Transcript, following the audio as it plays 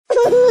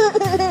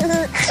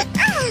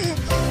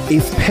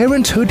If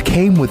parenthood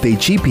came with a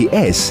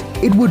GPS,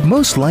 it would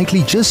most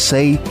likely just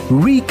say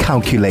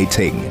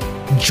recalculating.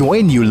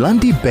 Join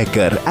Yolandi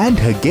Becker and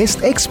her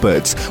guest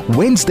experts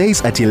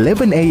Wednesdays at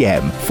 11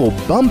 a.m. for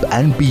Bump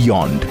and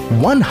Beyond,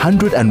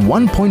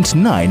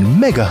 101.9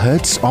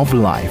 megahertz of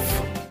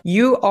life.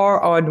 You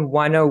are on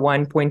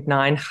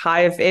 101.9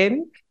 High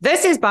FM.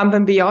 This is Bump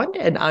and Beyond,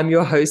 and I'm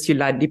your host,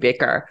 Yolandi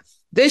Becker.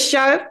 This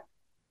show,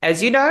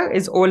 as you know,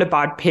 is all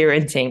about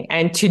parenting.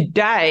 And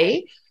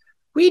today,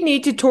 we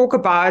need to talk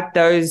about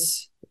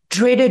those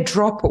dreaded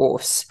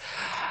drop-offs.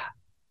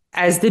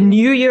 As the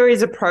new year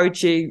is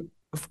approaching,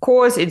 of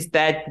course, it's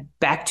that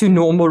back to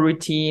normal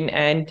routine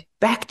and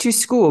back to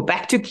school,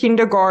 back to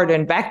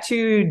kindergarten, back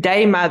to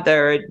day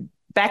mother,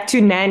 back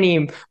to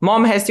nanny.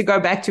 Mom has to go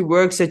back to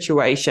work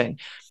situation.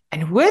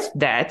 And with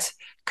that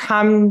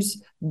comes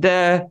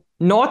the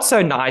not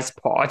so nice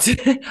part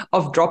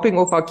of dropping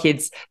off our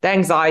kids, the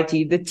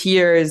anxiety, the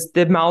tears,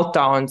 the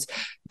meltdowns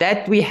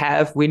that we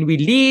have when we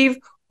leave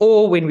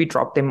or when we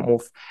drop them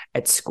off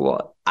at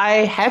school.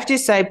 I have to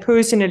say,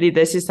 personally,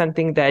 this is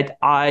something that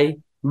I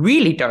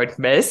really don't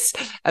miss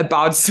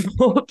about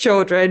small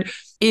children,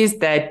 is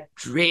that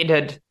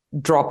dreaded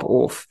drop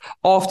off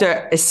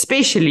after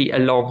especially a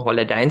long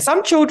holiday. And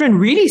some children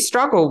really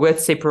struggle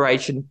with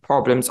separation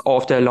problems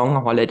after a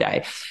long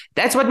holiday.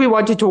 That's what we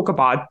want to talk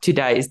about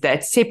today, is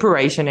that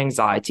separation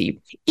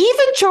anxiety.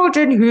 Even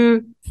children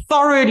who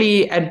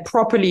thoroughly and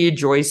properly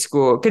enjoy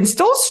school can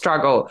still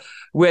struggle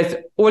with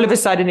all of a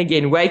sudden,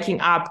 again,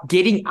 waking up,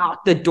 getting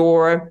out the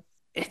door.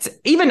 It's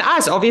even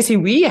us, obviously,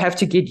 we have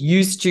to get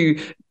used to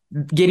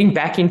getting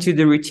back into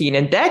the routine.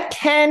 And that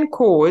can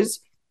cause,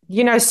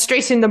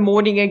 stress in the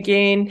morning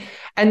again.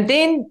 And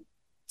then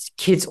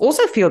kids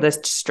also feel this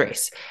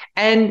stress.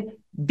 And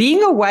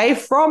being away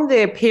from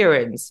their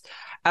parents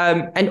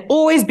and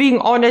always being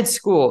on at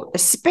school,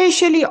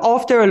 especially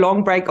after a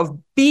long break of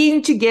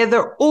being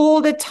together all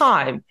the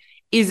time,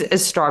 is a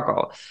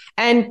struggle.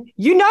 And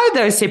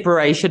those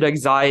separation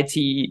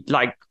anxiety,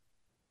 like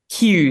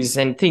cues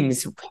and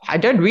things, I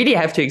don't really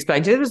have to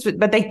explain to them,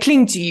 but they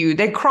cling to you,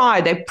 they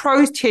cry, they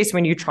protest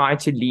when you try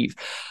to leave.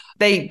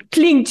 They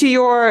cling to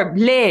your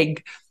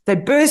leg. They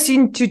burst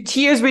into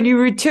tears when you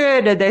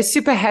return, and they're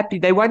super happy.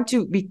 They want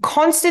to be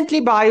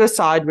constantly by your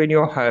side when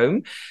you're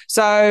home.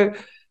 So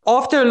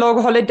after a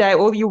long holiday,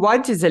 all you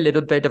want is a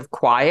little bit of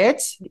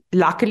quiet.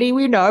 Luckily,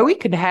 we know we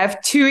can have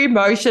two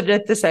emotions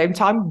at the same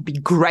time, be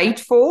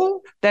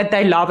grateful that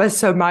they love us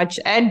so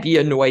much and be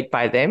annoyed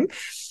by them.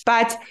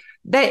 But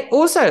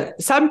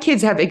some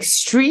kids have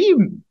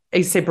extreme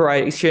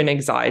separation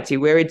anxiety,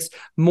 where it's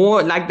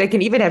more like they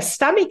can even have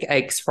stomach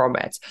aches from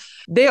it.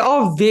 There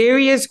are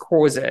various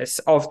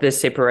causes of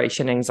this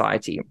separation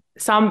anxiety.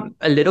 Some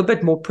a little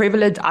bit more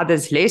prevalent,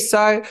 others less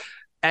so.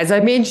 As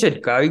I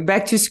mentioned, going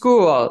back to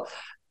school,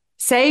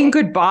 saying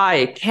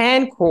goodbye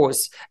can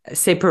cause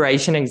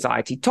separation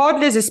anxiety.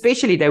 Toddlers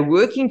especially, they're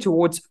working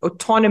towards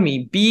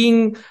autonomy,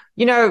 being,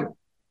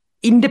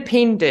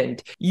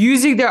 independent,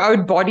 using their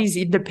own bodies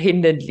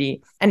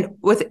independently. And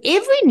with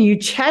every new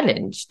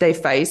challenge they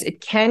face, it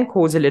can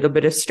cause a little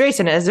bit of stress.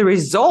 And as a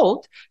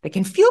result, they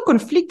can feel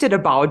conflicted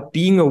about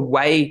being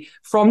away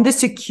from the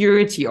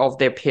security of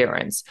their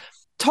parents.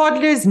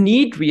 Toddlers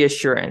need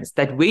reassurance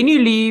that when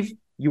you leave,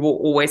 you will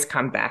always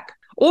come back.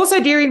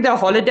 Also, during the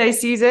holiday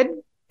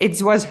season,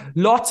 it was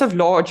lots of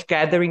large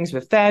gatherings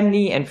with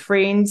family and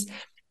friends.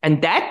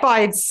 And that by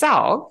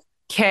itself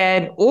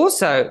can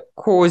also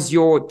cause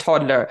your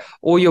toddler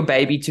or your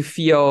baby to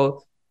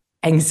feel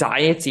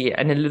anxiety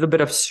and a little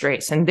bit of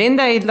stress. And then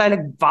they like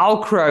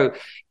Velcro.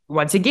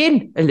 Once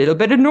again, a little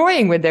bit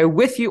annoying when they're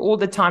with you all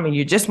the time and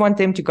you just want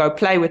them to go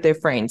play with their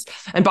friends.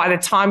 And by the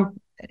time,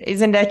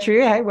 isn't that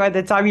true? Hey? By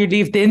the time you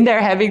leave, then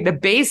they're having the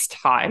best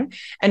time.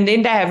 And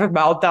then they have a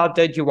meltdown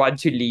that you want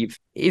to leave.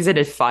 Isn't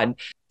it fun?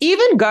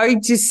 Even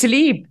going to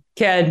sleep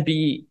can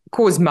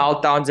cause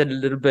meltdowns and a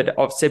little bit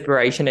of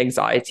separation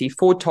anxiety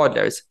for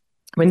toddlers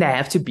when they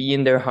have to be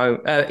in their home,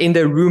 in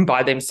their room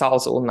by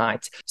themselves all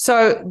night.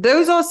 So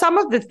those are some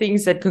of the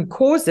things that can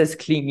cause this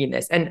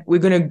clinginess. And we're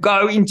going to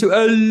go into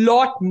a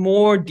lot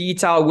more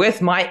detail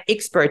with my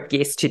expert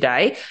guest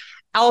today,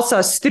 Elsa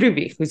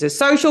Struwig, who's a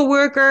social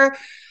worker,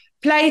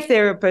 play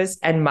therapist,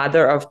 and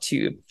mother of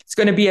two. It's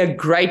going to be a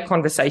great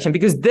conversation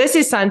because this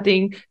is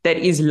something that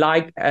is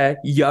like a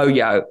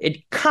yo-yo.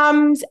 It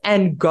comes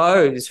and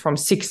goes from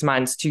 6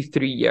 months to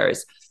 3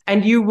 years.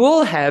 And you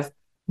will have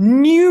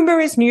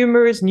numerous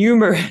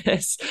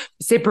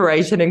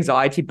separation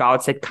anxiety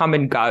bouts that come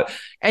and go.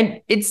 And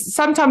it's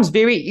sometimes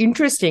very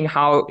interesting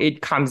how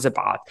it comes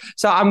about.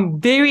 So I'm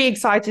very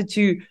excited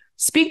to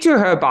speak to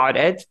her about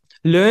it,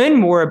 learn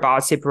more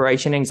about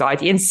separation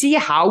anxiety, and see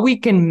how we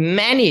can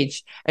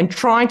manage and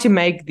try to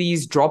make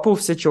these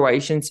drop-off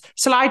situations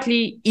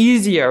slightly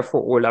easier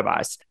for all of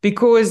us,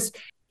 because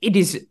it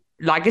is,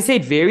 like I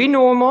said, very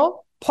normal,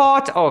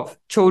 part of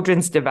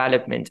children's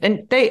development.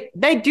 And they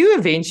do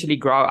eventually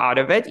grow out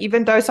of it,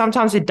 even though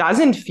sometimes it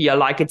doesn't feel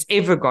like it's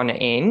ever going to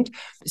end.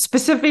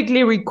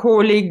 Specifically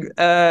recalling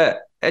a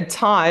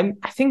time,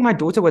 I think my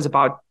daughter was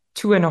about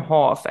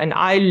 2.5, and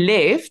I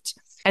left,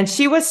 and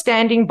she was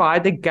standing by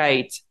the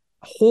gate,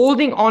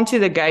 holding onto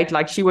the gate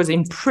like she was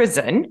in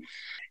prison,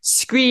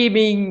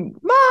 screaming,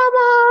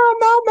 "Mama,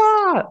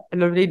 Mama."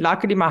 And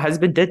luckily, my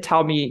husband did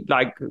tell me,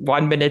 like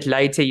 1 minute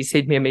later, he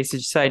sent me a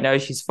message saying, no,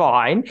 she's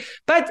fine.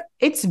 But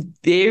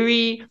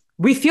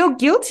we feel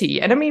guilty.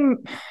 And I mean,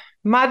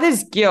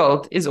 mother's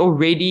guilt is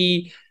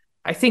already,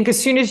 I think, as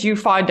soon as you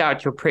find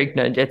out you're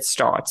pregnant, it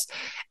starts.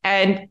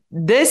 And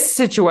this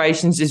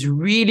situation is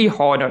really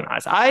hard on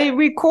us. I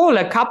recall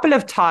a couple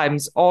of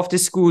times after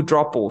school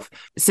drop-off,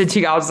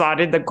 sitting outside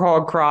in the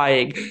car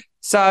crying.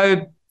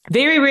 So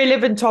very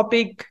relevant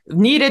topic,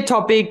 needed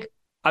topic.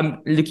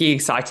 I'm very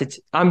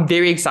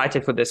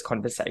excited for this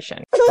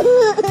conversation.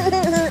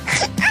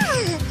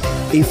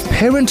 If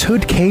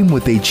parenthood came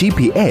with a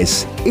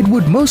GPS, it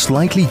would most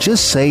likely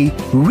just say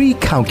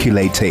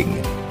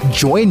recalculating.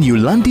 Join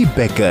Yolandi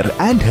Becker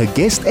and her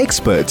guest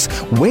experts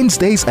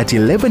Wednesdays at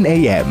 11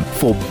 a.m.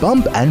 for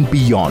Bump and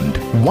Beyond,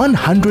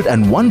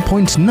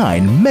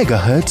 101.9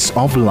 megahertz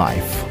of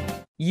life.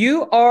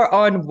 You are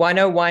on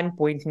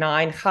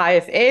 101.9 High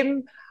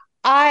FM.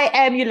 I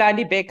am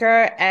Yolandi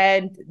Becker,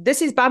 and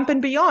this is Bump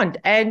and Beyond.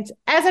 And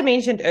as I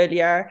mentioned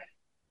earlier,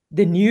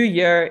 the new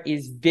year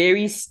is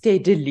very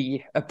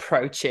steadily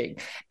approaching.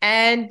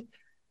 And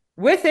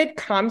with it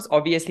comes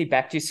obviously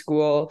back to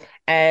school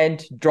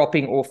and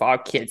dropping off our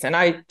kids. And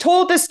I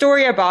told the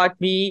story about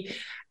me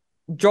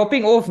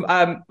dropping off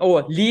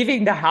or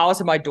leaving the house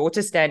and my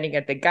daughter standing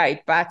at the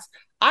gate. But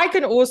I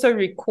can also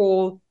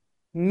recall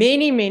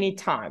many, many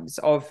times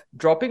of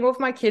dropping off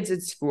my kids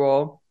at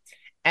school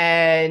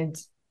and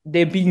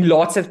there being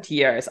lots of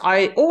tears.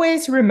 I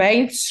always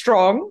remained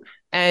strong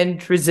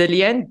and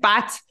resilient,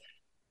 but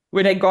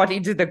when I got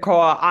into the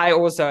car, I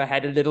also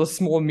had a little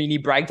small mini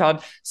breakdown.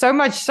 So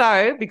much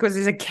so, because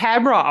there's a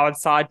camera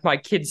outside my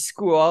kid's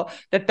school,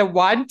 that the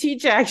one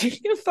teacher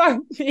actually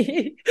phoned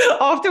me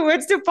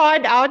afterwards to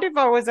find out if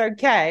I was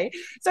okay.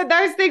 So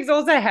those things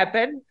also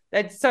happen.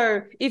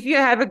 So if you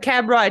have a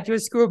camera at your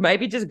school,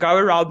 maybe just go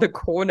around the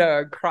corner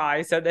and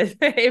cry so that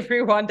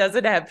everyone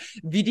doesn't have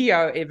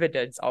video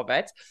evidence of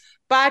it.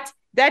 But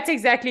that's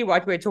exactly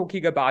what we're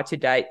talking about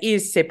today,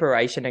 is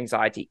separation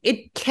anxiety.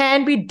 It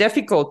can be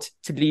difficult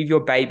to leave your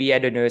baby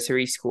at a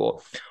nursery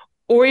school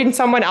or in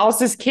someone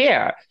else's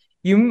care.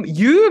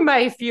 You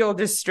may feel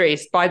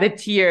distressed by the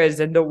tears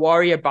and the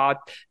worry about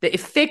the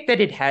effect that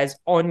it has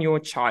on your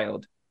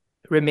child.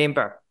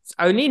 Remember, it's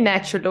only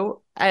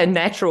natural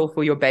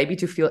for your baby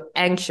to feel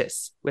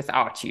anxious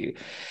without you.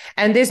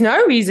 And there's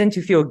no reason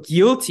to feel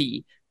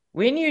guilty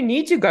when you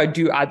need to go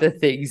do other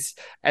things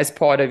as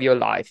part of your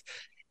life.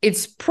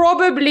 It's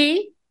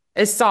probably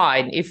a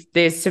sign, if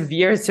there's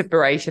severe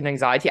separation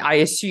anxiety, I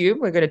assume,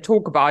 we're going to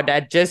talk about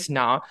that just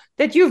now,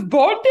 that you've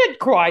bonded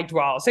quite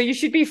well. So you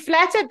should be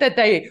flattered that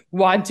they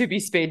want to be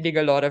spending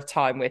a lot of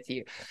time with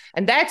you.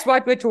 And that's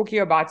what we're talking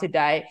about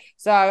today.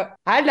 So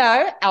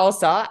hello,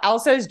 Elsa.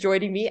 Elsa is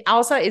joining me.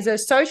 Elsa is a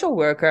social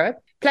worker,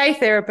 play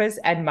therapist,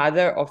 and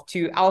mother of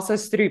 2, Elsa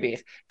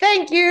Struwig.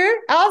 Thank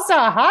you,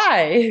 Elsa.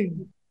 Hi.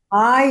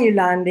 Hi,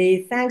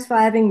 Yolandi. Thanks for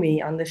having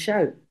me on the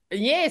show.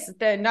 Yes,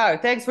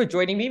 thanks for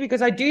joining me,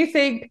 because I do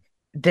think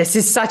this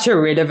is such a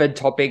relevant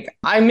topic.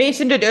 I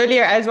mentioned it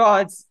earlier as well.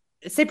 It's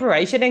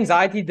separation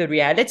anxiety. The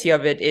reality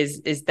of it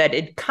is that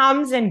it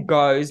comes and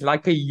goes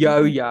like a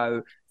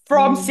yo-yo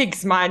from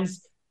 6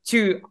 months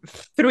to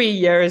 3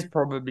 years,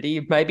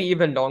 probably, maybe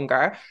even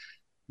longer.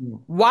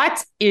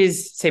 What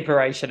is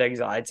separation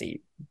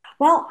anxiety?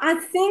 Well, I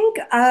think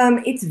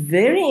it's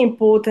very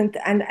important,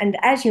 and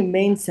as you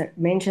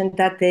mentioned,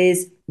 that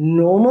there's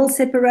normal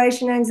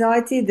separation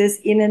anxiety, this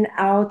in and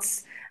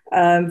outs,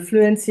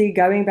 fluency,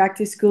 going back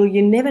to school,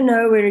 you never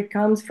know where it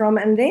comes from.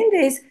 And then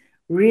there's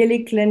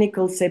really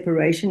clinical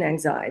separation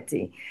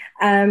anxiety.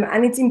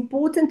 And it's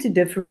important to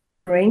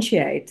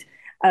differentiate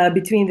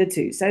between the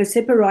two. So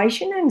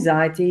separation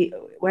anxiety,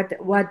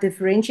 what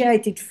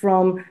differentiates it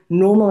from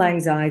normal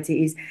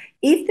anxiety is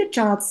if the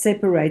child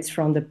separates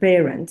from the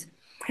parent,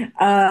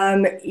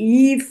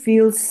 he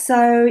feels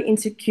so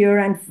insecure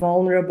and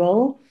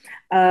vulnerable,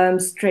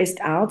 stressed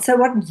out. So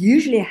what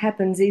usually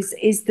happens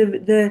is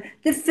the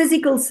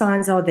physical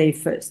signs are there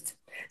first.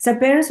 So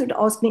parents would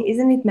ask me,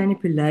 isn't it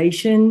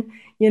manipulation?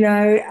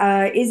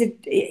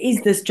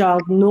 Is this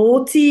child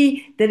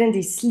naughty? Didn't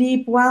he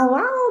sleep well?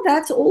 Well,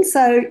 that's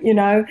also,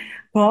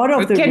 part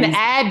of the reason. Can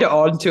add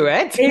on to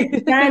it.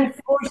 It can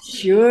for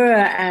sure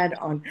add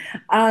on.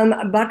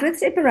 But with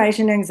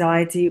separation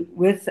anxiety,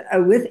 with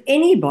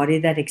anybody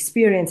that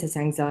experiences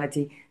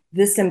anxiety,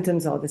 the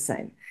symptoms are the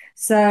same.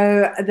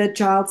 So the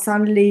child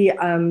suddenly,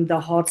 the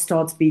heart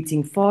starts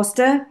beating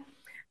faster.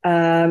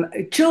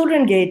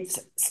 Children get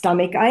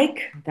stomach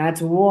ache.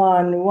 That's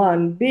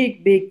one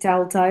big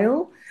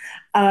telltale.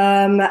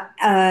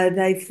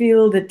 They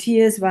feel the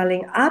tears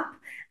welling up.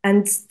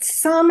 And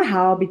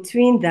somehow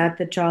between that,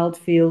 the child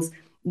feels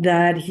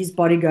that his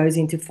body goes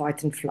into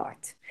fight and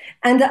flight.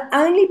 And the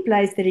only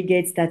place that he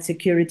gets that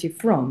security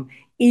from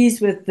is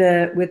with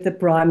the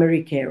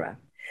primary carer.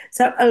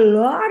 So a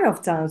lot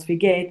of times we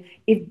get,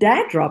 if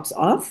dad drops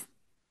off,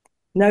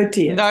 No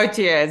tears. No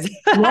tears.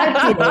 No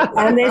tears.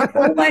 And there's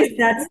always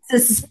that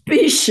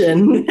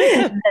suspicion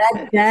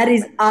that dad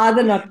is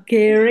either not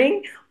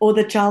caring or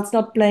the child's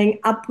not playing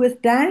up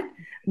with dad.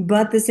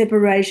 But the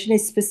separation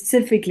is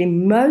specifically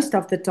most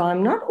of the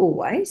time, not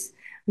always,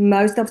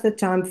 most of the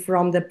time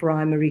from the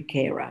primary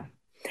carer.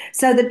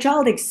 So the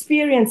child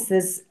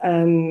experiences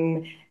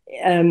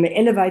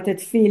elevated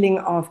feeling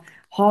of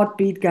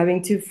heartbeat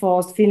going too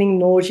fast, feeling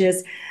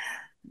nauseous,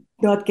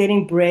 not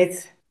getting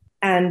breath,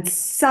 and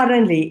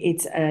suddenly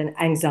it's an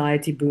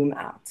anxiety boom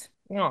out.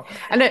 Yeah.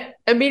 And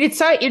I mean, it's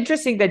so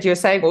interesting that you're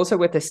saying also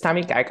with the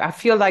stomach ache. I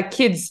feel like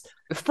kids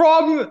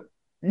from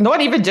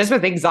not even just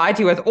with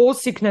anxiety, with all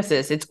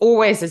sicknesses, it's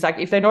like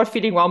if they're not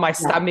feeling well, my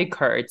stomach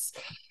hurts.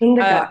 In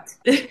the gut.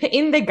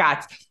 In the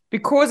gut,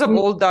 because of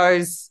all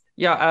those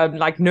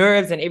like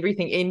nerves and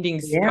everything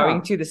endings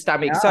going to the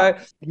stomach. So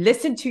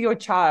listen to your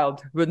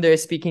child when they're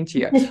speaking to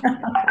you.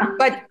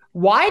 But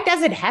why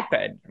does it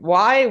happen?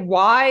 Why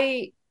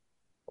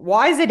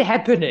is it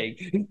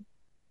happening?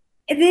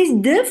 There's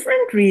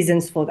different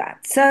reasons for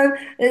that. So,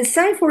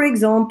 say for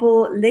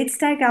example, let's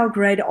take our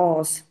grade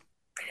R's.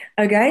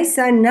 Okay,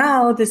 so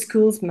now the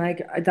schools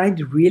they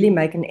really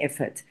make an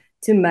effort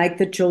to make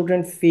the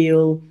children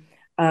feel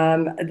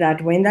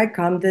that when they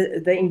come,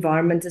 the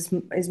environment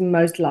is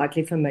most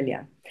likely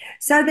familiar.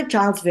 So the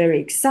child's very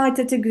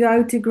excited to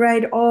go to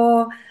grade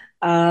R.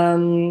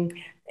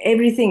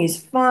 Everything is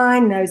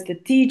fine, knows the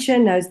teacher,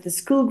 knows the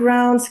school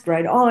grounds,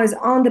 grade R is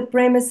on the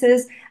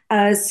premises,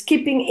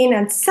 skipping in,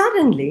 and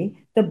suddenly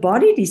the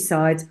body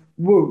decides,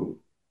 whoa,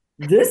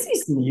 this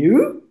is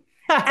new,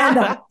 and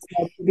the heart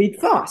starts to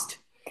beat fast.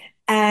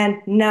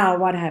 And now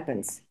what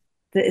happens?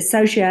 The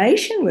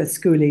association with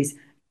school is,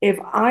 if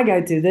I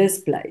go to this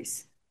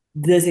place,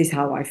 this is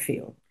how I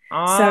feel.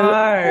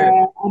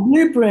 So a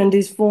blueprint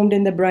is formed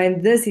in the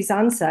brain. This is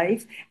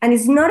unsafe. And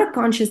it's not a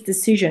conscious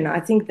decision. I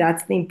think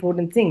that's the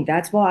important thing.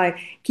 That's why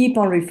I keep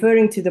on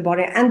referring to the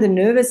body and the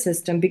nervous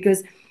system,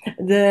 because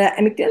the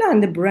amygdala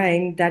in the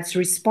brain that's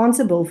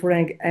responsible for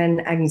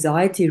an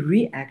anxiety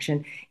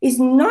reaction is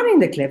not in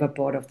the clever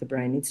part of the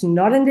brain. It's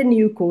not in the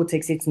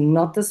neocortex. It's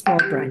not the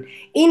smart brain.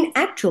 In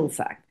actual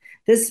fact,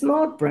 the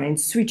smart brain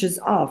switches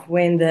off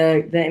when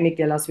the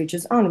amygdala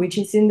switches on, which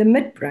is in the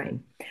midbrain.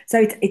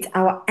 So it's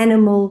our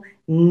animal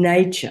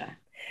nature.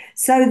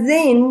 So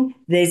then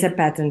there's a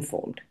pattern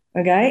formed.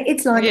 Okay,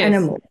 it's like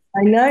animals.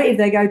 I know if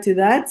they go to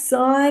that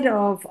side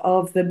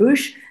of the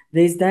bush,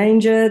 there's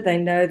danger. They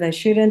know they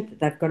shouldn't.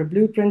 They've got a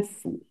blueprint.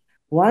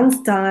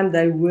 One time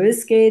they were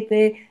scared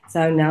there,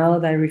 so now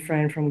they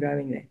refrain from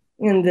going there.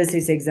 And this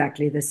is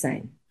exactly the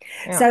same.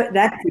 Yeah. So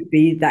that could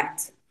be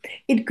that.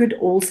 It could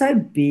also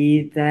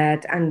be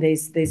that, and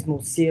there's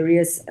more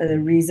serious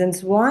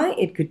reasons why.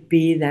 It could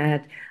be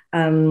that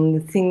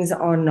things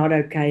are not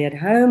okay at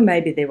home.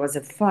 Maybe there was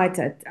a fight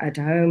at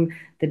home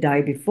the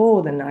day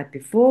before, the night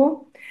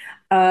before.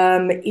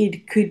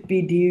 It could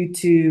be due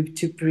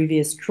to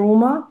previous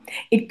trauma.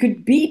 It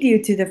could be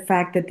due to the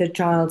fact that the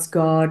child's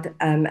got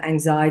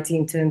anxiety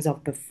in terms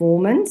of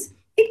performance.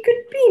 It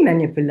could be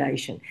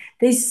manipulation.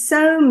 There's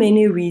so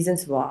many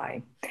reasons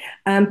why.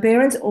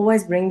 Parents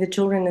always bring the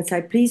children and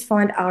say, please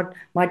find out,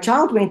 my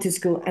child went to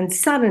school and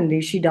suddenly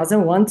she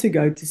doesn't want to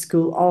go to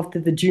school after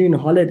the June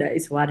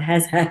holidays. What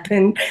has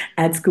happened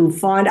at school?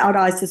 Find out,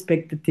 I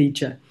suspect, the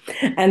teacher.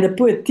 And the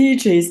poor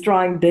teacher is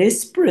trying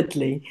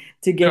desperately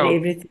to get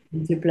everything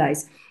into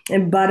place.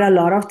 But a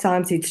lot of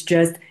times it's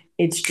just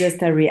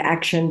a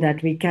reaction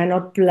that we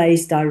cannot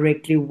place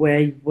directly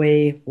where,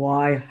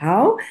 why,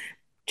 how.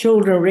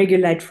 Children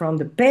regulate from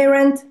the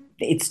parent.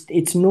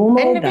 It's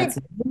normal.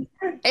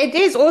 It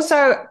is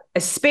also,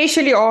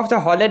 especially after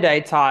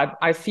holiday time,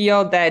 I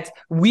feel that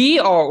we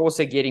are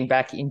also getting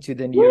back into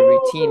the new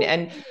routine.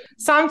 And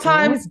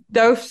sometimes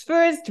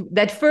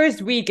that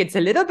first week, it's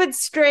a little bit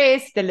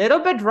stressed, a little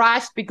bit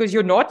rushed because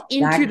you're not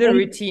into the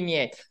routine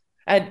yet.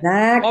 And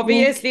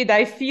obviously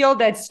they feel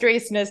that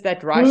stressness,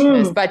 that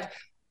rushness, but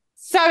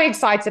so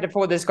excited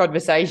for this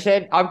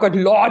conversation. I've got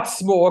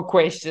lots more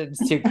questions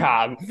to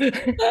come.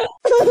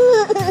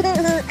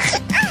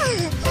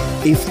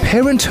 If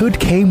parenthood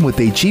came with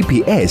a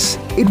GPS,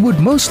 it would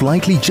most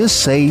likely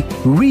just say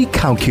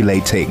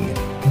recalculating.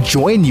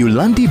 Join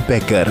Yolandi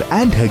Becker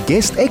and her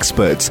guest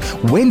experts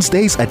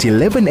Wednesdays at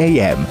 11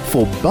 a.m.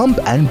 for Bump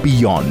and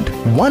Beyond,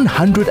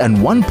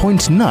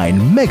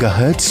 101.9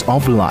 megahertz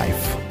of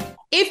life.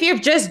 If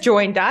you've just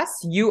joined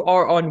us, you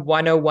are on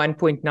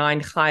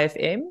 101.9 Chai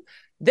FM.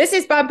 This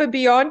is Bump and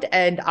Beyond,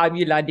 and I'm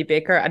Yolandi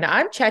Becker, and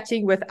I'm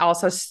chatting with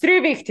Elsa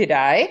Struwig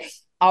today,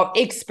 our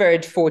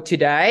expert for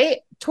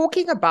today,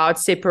 talking about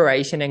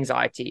separation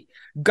anxiety,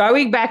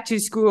 going back to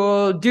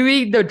school,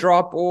 doing the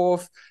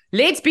drop-off.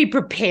 Let's be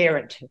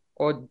prepared,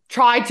 or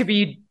try to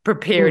be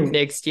prepared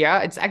next year.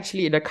 It's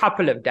actually in a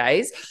couple of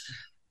days.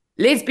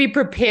 Let's be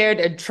prepared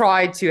and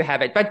try to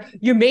have it. But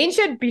you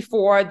mentioned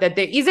before that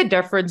there is a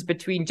difference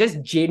between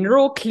just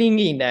general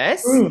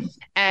clinginess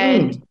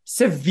and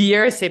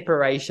severe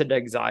separation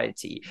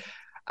anxiety.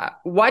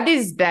 What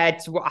is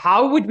that?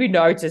 How would we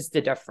notice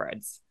the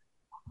difference?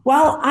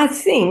 Well, I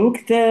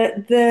think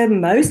the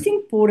most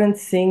important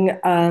thing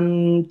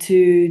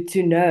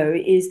to know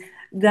is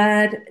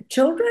that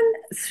children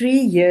 3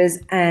 years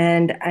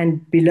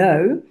and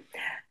below,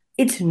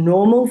 it's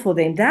normal for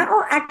them. They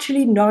are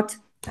actually not,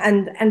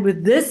 and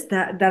with this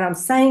that I'm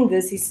saying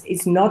this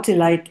is not to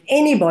let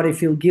anybody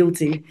feel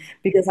guilty,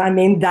 because I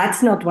mean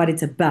that's not what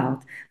it's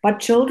about. But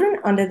children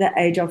under the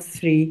age of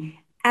 3,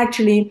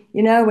 actually,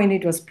 when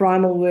it was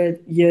primal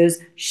years,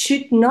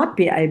 should not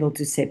be able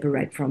to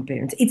separate from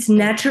parents. It's Mm.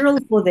 natural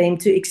for them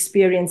to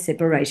experience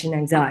separation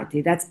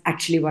anxiety. That's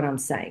actually what I'm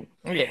saying.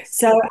 Yes.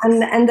 So,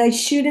 and they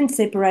shouldn't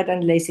separate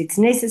unless it's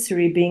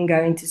necessary, being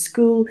going to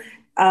school,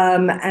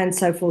 and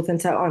so forth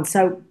and so on.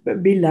 So,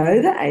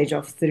 below the age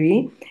of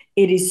 3,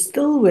 it is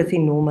still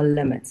within normal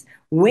limits.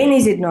 When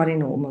is it not in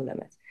normal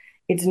limits?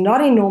 It's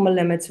not in normal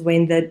limits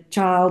when the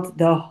child,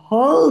 the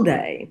whole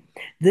day,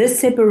 this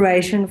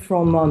separation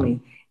from mommy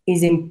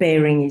is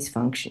impairing his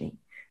functioning.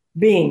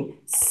 Being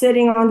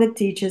sitting on the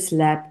teacher's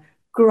lap,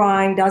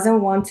 crying,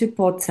 doesn't want to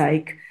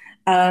partake,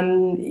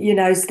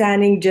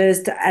 standing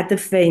just at the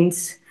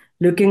fence,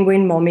 looking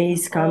when mommy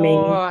is coming.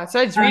 Oh,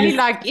 so it's really Um,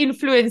 like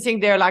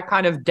influencing their like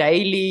kind of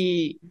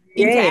daily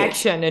yes.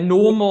 interaction and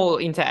normal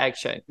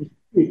interaction.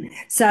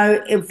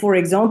 So, if, for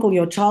example,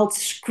 your child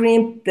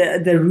screamed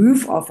the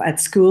roof off at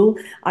school,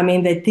 I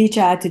mean, the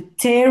teacher had to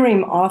tear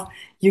him off.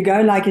 You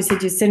go, like you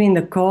said, you're sitting in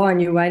the car and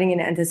you're waiting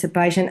in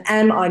anticipation.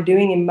 Am I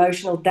doing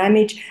emotional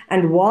damage?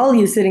 And while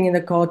you're sitting in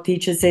the car,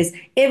 teacher says,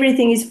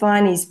 everything is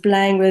fine. He's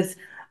playing with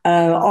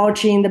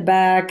Archie in the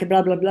back,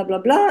 blah, blah, blah, blah,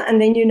 blah.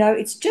 And then,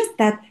 it's just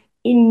that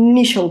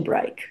initial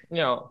break.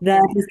 No.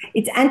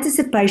 It's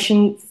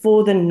anticipation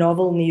for the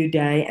novel new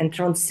day, and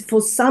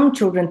for some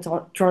children,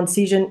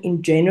 transition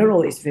in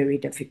general is very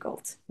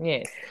difficult.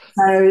 Yes.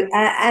 So,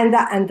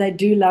 and they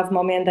do love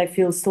mommy, and they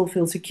still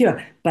feel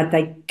secure, but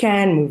they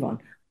can move on.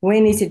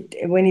 When is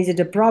it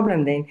a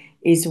problem? Then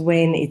is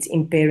when it's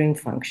impairing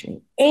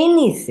functioning.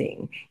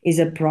 Anything is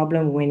a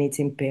problem when it's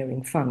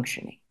impairing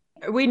functioning.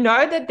 We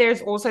know that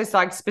there's also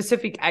like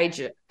specific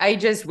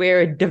ages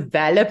where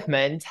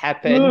development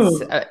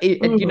happens, Mm,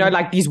 mm,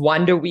 like these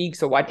wonder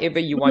weeks or whatever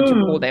you want to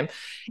call mm, them.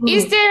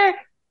 Is mm. there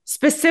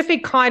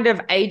specific kind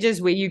of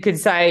ages where you could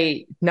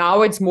say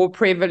now it's more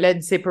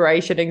prevalent,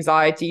 separation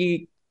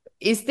anxiety?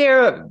 Is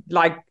there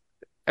like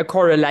a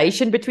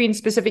correlation between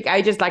specific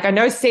ages? Like I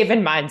know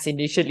 7 months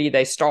initially,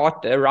 they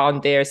start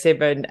around there,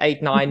 7,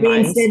 8, 9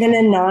 months. Between 7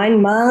 and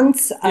 9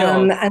 months, Yeah.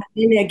 and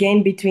then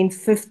again between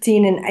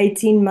 15 and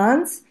 18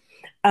 months.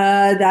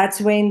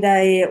 That's when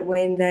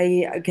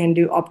they can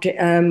do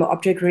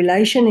object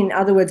relation. In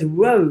other words,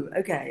 whoa,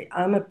 okay,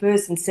 I'm a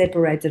person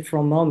separated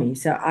from mommy,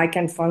 so I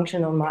can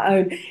function on my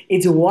own.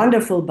 It's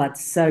wonderful, but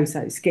so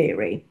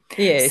scary.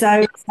 Yes.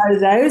 So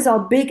those are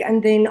big,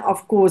 and then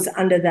of course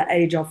under the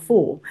age of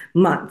 4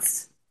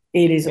 months,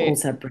 it is Yes.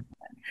 also.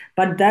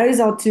 But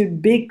those are two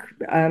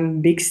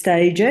big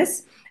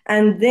stages.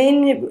 And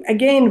then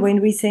again,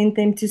 when we send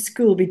them to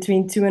school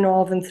between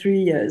 2.5 and 3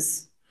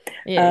 years,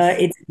 Yes.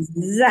 it's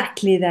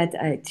exactly that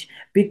age,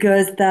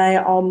 because they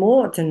are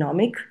more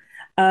autonomic.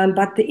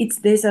 But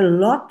there's a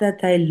lot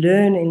that they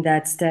learn in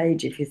that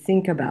stage if you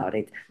think about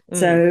it. Mm.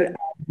 So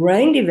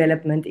brain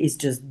development is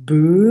just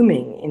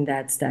booming in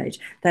that stage.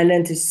 They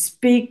learn to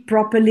speak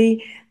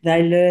properly.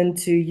 They learn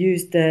to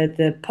use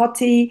the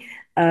potty.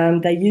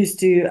 They used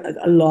to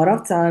a lot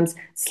of times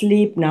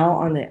sleep now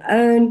on their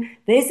own.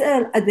 There's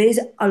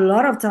a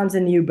lot of times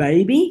a new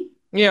baby,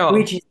 Yeah.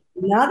 which is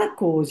another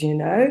cause.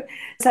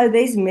 So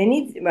there's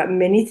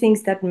many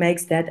things that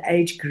makes that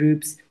age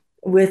groups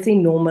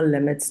within normal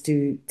limits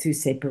to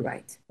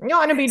separate.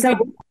 Yeah, and I mean So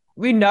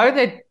we know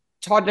that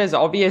toddlers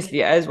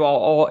obviously as well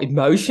are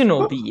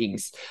emotional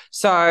beings.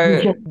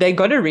 So they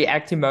got to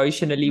react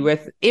emotionally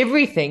with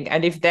everything.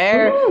 And if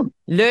they're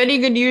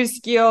learning a new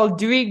skill,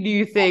 doing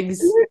new things,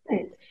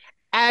 absolutely,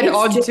 add it's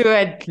on just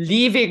to it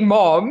leaving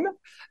mom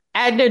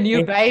and a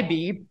new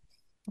baby,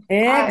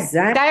 they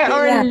exactly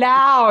are that.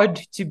 allowed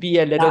to be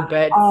a little That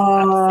bit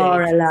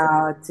are upset.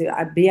 allowed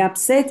to be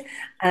upset,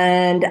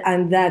 and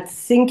that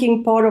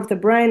thinking part of the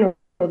brain,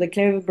 or the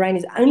clever brain,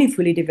 is only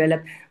fully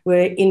developed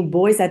where in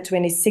boys at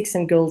 26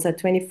 and girls at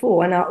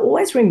 24. And I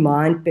always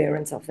remind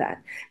parents of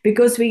that,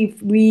 because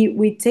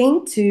we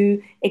tend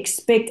to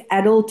expect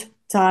adult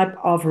type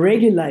of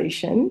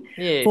regulation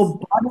Yes. for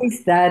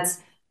bodies that's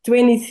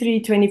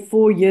 23,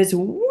 24 years,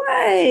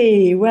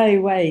 way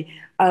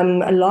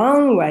a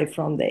long way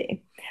from there.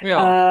 Yeah.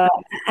 uh,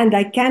 and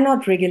they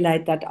cannot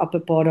regulate that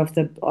upper part of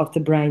the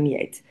brain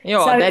yet.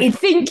 Yeah, So that it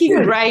thinking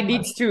should. brain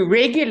needs to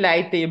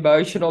regulate the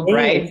emotional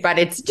brain, Yes, but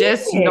it's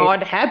just yes.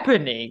 not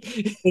happening.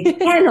 It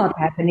cannot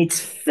happen. It's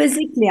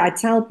physically, I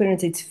tell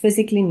parents, it's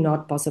physically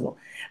not possible.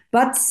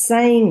 But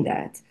saying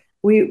that,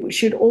 we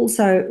should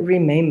also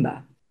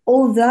remember,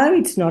 although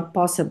it's not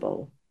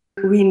possible,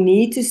 we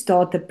need to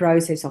start the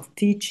process of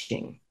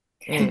teaching.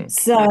 Mm.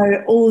 So,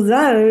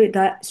 although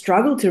they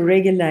struggle to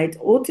regulate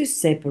or to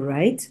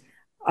separate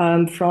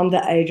from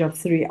the age of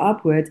 3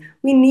 upwards,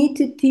 we need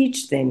to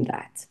teach them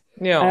that.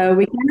 Yeah.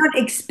 We cannot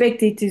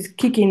expect it to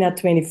kick in at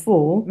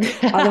 24.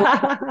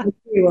 Otherwise,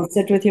 you will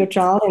sit with your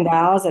child in the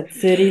house at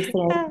 30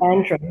 throwing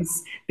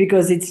tantrums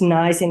because it's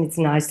nice, and it's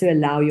nice to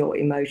allow your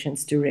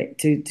emotions to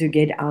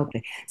get out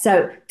there.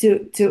 So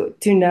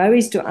to know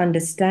is to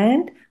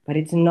understand, but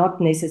it's not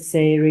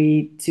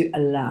necessary to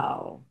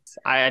allow.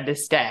 I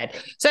understand.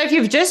 So if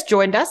you've just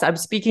joined us, I'm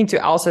speaking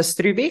to Elsa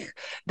Struwig.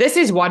 This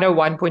is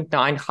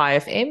 101.9 High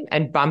FM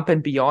and Bump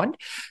and Beyond.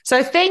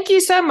 So thank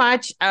you so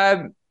much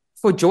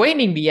for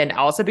joining me and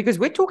Elsa, because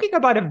we're talking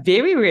about a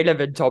very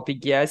relevant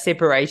topic here,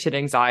 separation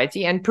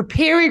anxiety, and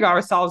preparing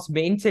ourselves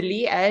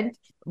mentally and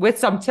with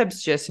some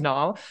tips just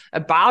now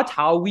about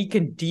how we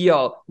can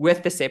deal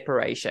with the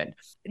separation.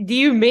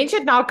 You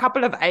mentioned now a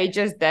couple of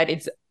ages that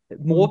it's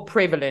more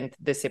prevalent,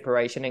 the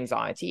separation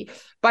anxiety.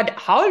 But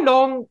how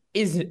long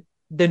is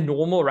the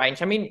normal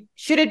range? I mean,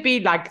 should it be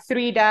like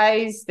 3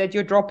 days that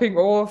you're dropping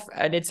off,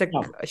 and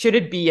should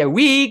it be a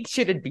week?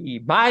 Should it be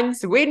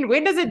months?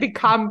 When does it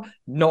become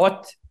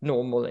not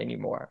normal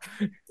anymore?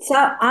 So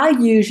I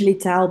usually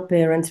tell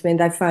parents when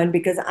they phone,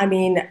 because I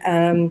mean,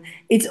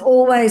 it's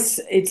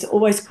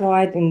always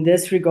quiet in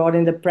this regard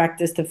in the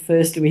practice the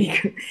first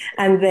week,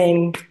 and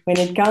then when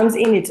it comes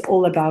in, it's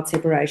all about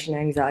separation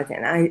anxiety.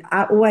 And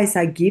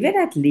I give it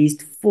at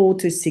least 4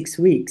 to 6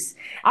 weeks.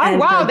 Oh, And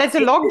wow, that's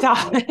a long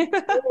time.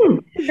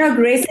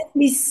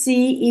 progressively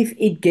see if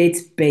it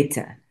gets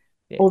better,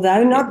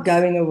 although not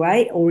going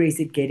away, or is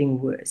it getting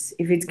worse?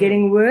 If it's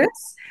getting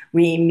worse,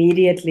 we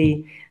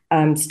immediately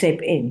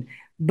step in.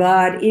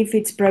 But if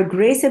it's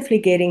progressively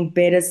getting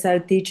better, so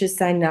teachers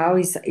say now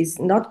is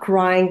not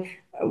crying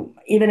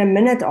even a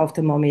minute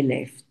after mommy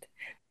left,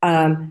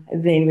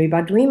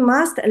 but we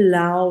must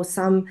allow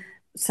some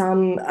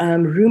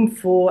room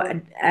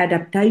for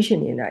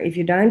adaptation. If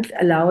you don't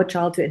allow a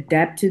child to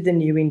adapt to the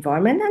new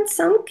environment, and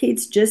some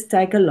kids just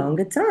take a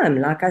longer time.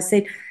 Like I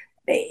said,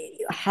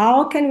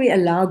 how can we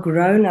allow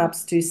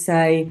grown-ups to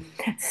say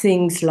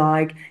things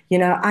like,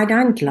 I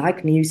don't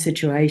like new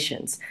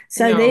situations.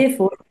 So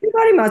therefore,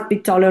 everybody must be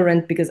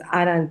tolerant because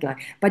I don't like.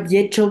 But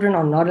yet children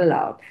are not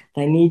allowed.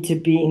 They need to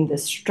be in the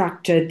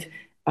structured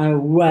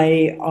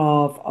way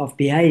of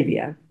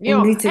behavior.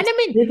 Yeah. And I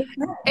mean,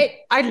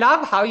 I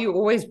love how you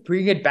always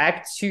bring it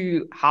back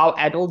to how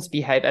adults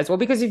behave as well,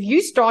 because if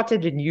you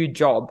started a new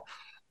job,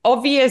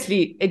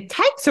 obviously it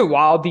takes a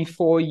while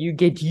before you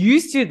get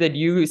used to the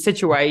new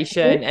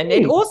situation. And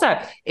it also,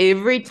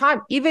 every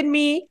time, even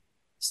me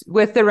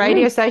with the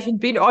radio station,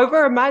 been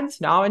over a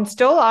month now, and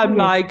still I'm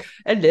like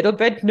a little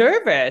bit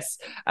nervous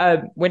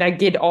when I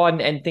get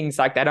on and things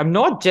like that. I'm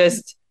not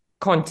just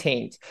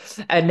content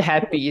and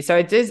happy. So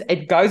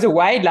it goes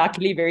away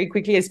luckily very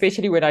quickly,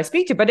 especially when I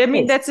speak to. But I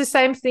mean, that's the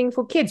same thing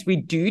for kids. We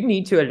do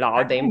need to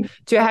allow them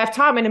to have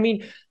time. And I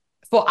mean,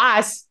 for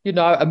us,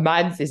 a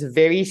month is a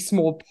very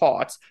small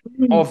part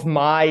of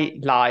my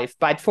life.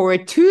 But for a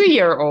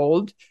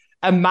 2-year-old,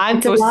 a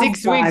month or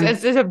 6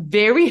 weeks is a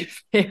very,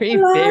 very,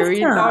 very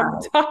long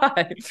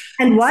time.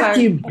 And what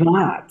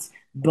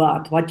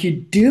you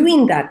do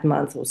in that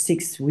month or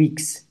 6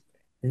 weeks,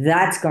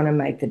 that's going to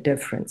make the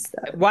difference,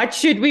 though. What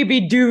should we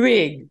be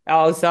doing,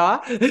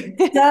 Elsa?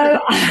 So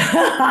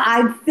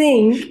I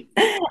think,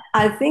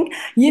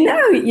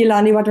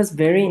 Yolandi, what was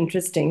very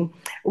interesting,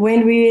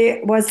 when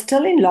we was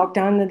still in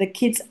lockdown, the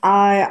kids,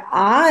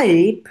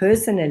 I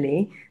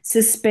personally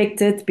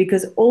suspected,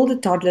 because all the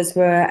toddlers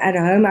were at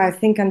home, I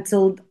think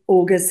until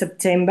August,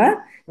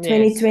 September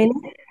 2020.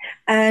 Yes.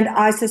 And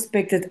I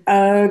suspected,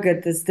 oh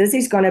goodness, this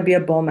is going to be a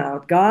bomb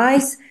out.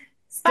 Guys,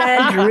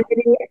 stand ready,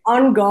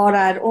 on guard.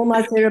 I had all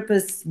my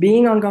therapists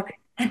being on guard,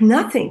 and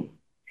nothing.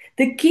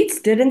 The kids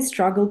didn't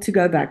struggle to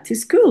go back to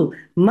school,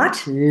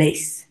 much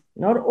less,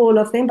 not all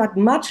of them, but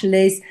much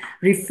less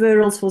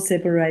referrals for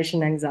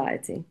separation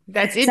anxiety.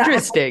 That's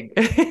interesting.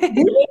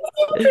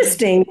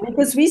 Interesting,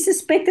 because we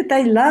suspected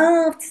they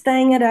loved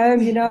staying at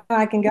home.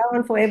 I can go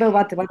on forever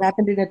what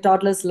happened in a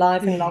toddler's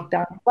life in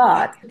lockdown.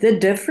 But the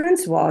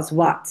difference was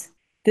what?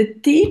 The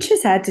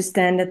teachers had to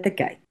stand at the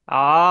gate.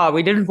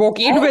 We didn't walk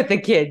in with the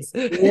kids.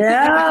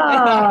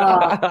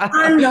 Yeah.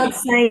 I'm not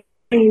saying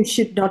you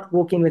should not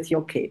walk in with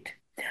your kid.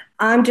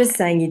 I'm just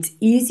saying it's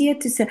easier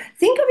to say.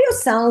 Think of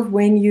yourself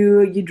when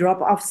you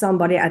drop off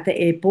somebody at the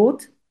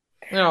airport.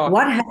 Oh.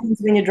 What happens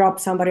when you drop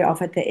somebody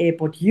off at the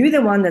airport? You're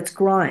the one that's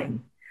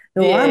crying.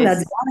 The one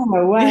that's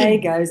running away,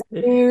 goes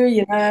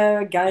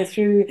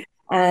through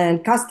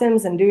and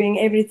customs and doing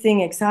everything,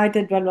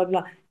 excited, blah, blah,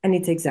 blah. And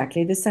it's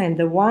exactly the same.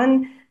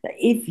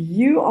 If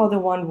you are the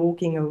one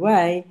walking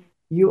away,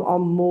 you are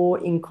more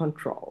in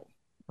control.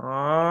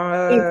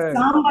 If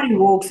somebody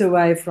walks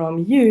away from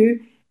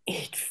you,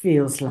 it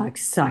feels like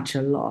such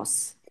a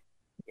loss.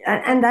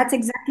 And that's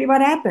exactly what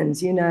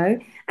happens,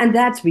 And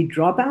we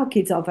drop our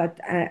kids off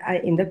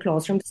in the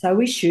classroom. So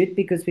we should,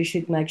 because we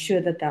should make sure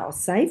that they are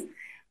safe.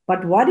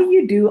 But what do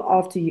you do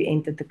after you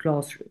enter the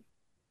classroom?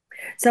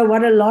 So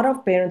what a lot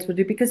of parents would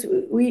do, because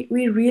we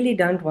really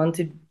don't want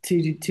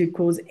to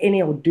cause any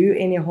or do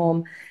any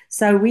harm.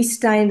 So we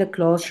stay in the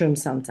classroom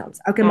sometimes.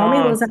 Okay, mommy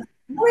will say,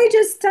 I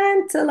just stay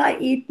until I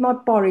eat my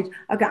porridge.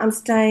 Okay, I'm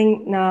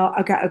staying now.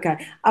 Okay,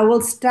 okay. I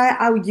will stay.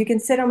 You can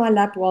sit on my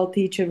lap while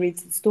teacher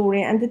reads the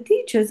story. And the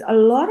teachers, a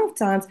lot of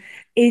times,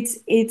 it's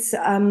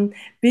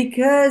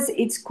because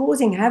it's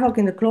causing havoc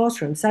in the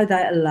classroom, so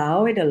they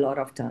allow it a lot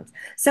of times.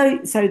 So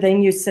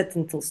then you sit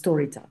until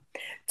story time.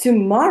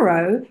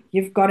 Tomorrow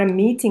you've got a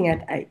meeting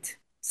at 8.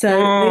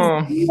 So there's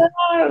Oh,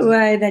 no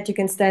way that you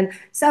can stand.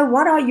 So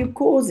what are you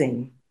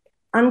causing?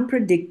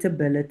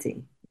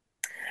 Unpredictability.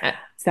 uh,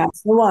 So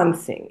that's the one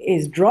thing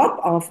is drop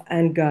off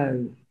and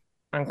go.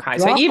 okay.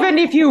 So Drop even off,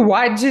 if you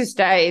want to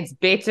stay, it's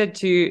better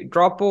to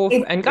drop off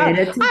it's and go.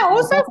 better to I drop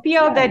also off feel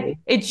and that go.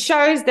 it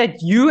shows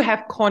that you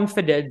have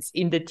confidence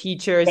in the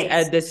teachers Yes,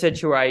 and the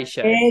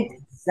situation.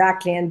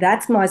 exactly. And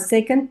that's my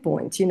second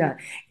point.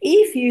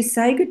 If you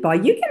say goodbye,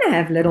 you can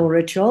have little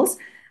rituals,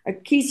 a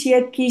kiss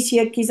here,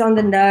 kiss on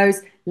the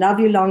nose, love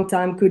you long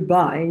time,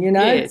 goodbye,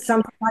 Yes.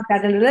 something like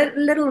that. A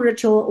little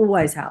ritual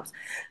always helps.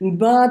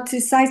 But to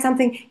say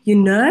something,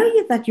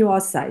 that you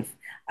are safe.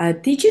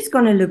 Teacher's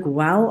going to look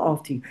well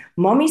after you.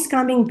 Mommy's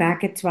coming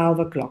back at 12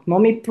 o'clock.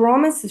 Mommy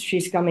promises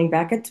she's coming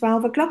back at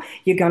 12 o'clock.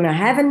 You're going to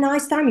have a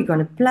nice time. You're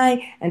going to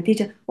play. And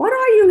teacher, what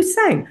are you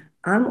saying?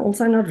 I'm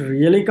also not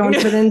really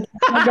confident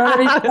I'm going to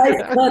be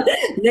safe, but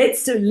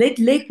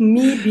let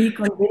me be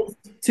convinced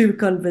to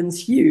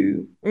convince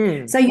you.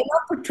 Mm. So you're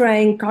not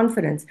portraying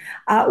confidence.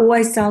 I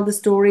always tell the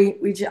story,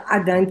 which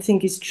I don't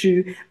think is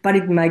true, but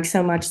it makes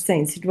so much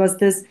sense. It was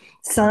this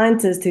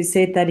scientist who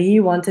said that he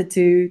wanted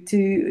to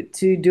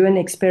do an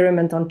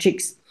experiment on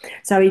chicks.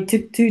 So he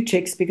took two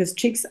chicks because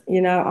chicks,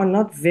 are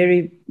not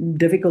very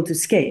difficult to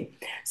scare.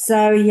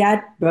 So he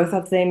had both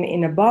of them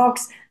in a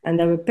box and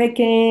they were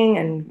pecking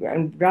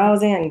and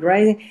browsing and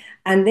grazing.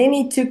 And then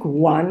he took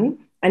one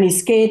and he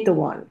scared the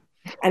one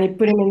and he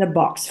put him in the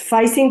box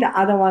facing the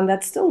other one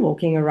that's still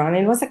walking around.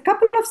 And it was a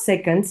couple of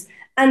seconds.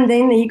 And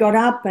then he got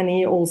up and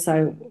he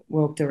also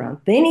walked around.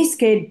 Then he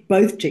scared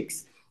both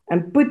chicks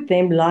and put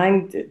them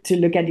lying to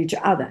look at each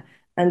other.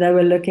 And they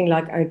were looking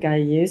like,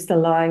 okay, you're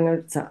still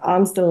lying, so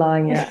I'm still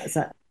lying, yeah.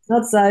 So it's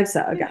not safe,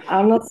 so okay,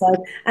 I'm not safe.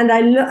 And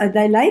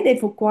they lay there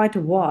for quite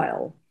a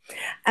while.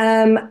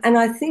 And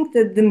I think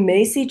that the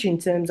message in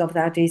terms of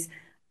that is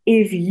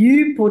if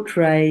you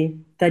portray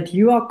that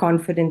you are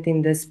confident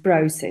in this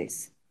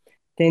process,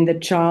 then the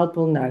child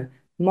will know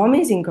mom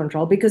is in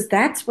control because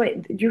that's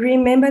what you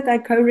remember they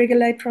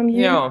co-regulate from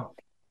you. Yeah.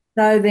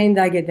 So then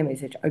they get the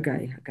message,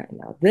 okay,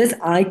 now this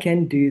I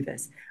can do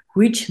this,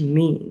 which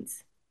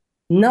means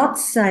not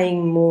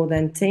saying more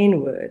than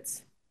 10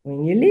 words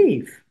when you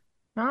leave.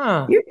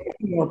 Ah. You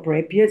do your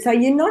prep. So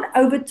you're not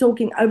over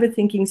talking,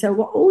 overthinking.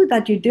 So all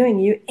that you're doing,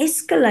 you're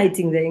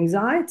escalating the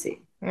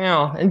anxiety.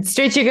 Yeah, and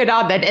stretching it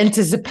out, that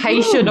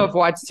anticipation Mm, of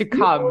what's to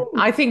come. mm,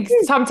 I think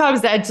mm.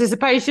 sometimes the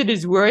anticipation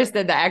is worse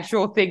than the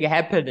actual thing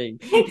happening.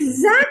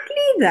 Exactly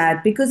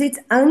that, because it's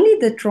only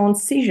the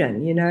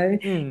transition.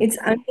 Mm. It's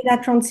only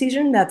that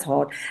transition that's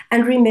hard.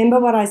 And remember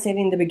what I said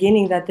in the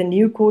beginning that the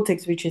new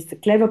cortex, which is the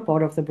clever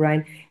part of the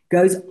brain,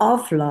 goes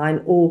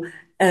offline or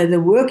the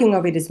working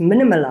of it is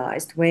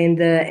minimalized when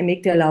the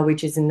amygdala,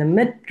 which is in the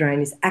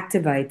midbrain, is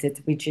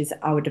activated, which is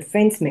our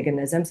defense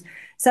mechanisms.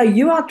 So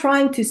you are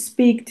trying to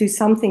speak to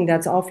something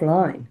that's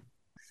offline.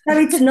 So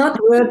it's not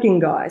working,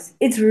 guys.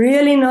 It's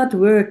really not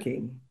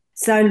working.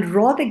 So I'd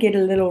rather get a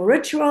little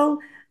ritual.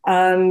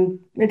 That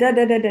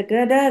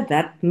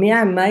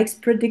makes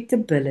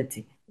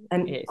predictability.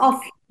 And Yes.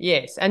 off.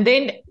 Yes. And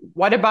then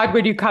what about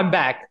when you come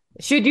back?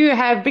 Should you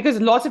have, because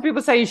lots of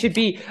people say you should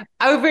be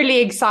overly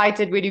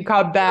excited when you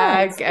come No,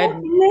 back it's not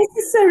and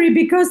necessary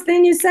because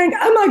then you're saying,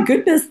 oh my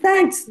goodness,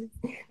 thanks.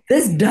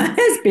 This day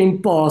has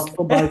been passed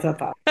for both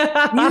of us.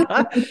 You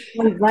want to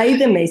convey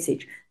the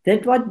message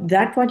that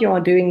what you are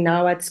doing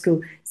now at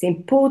school is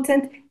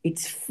important,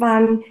 it's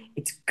fun,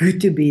 it's good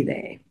to be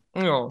there.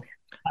 oh,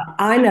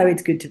 I know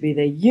it's good to be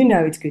there. You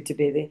know it's good to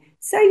be there.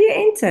 So you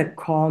enter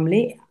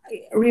calmly.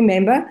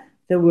 Remember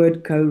the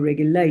word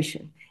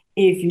co-regulation.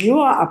 If you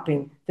are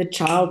upping, the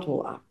child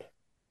will up.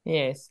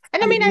 yes.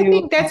 And I And mean, I you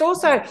think that's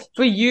also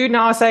for you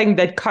now saying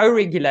that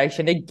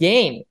co-regulation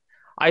again.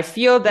 I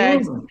feel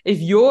that mm, if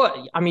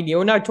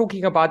you're not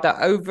talking about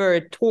the over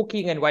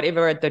talking and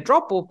whatever at the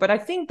drop off, but I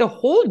think the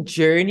whole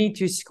journey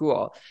to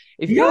school,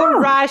 if you're yeah,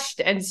 rushed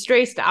and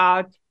stressed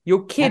out,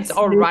 your kids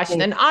are rushed.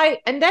 absolutely. And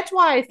that's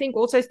why I think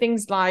also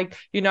things like,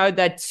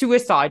 that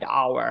suicide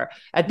hour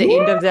at the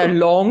end of Yeah. the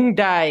long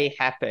day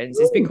happens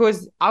is Mm,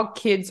 because our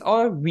kids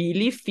are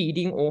really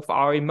feeding off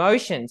our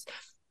emotions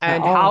they and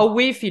are. how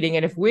we're feeling.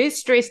 And if we're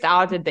stressed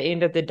out at the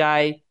end of the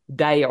day,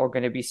 they are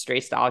going to be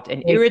stressed out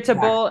and Exactly.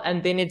 irritable.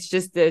 And then it's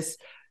just this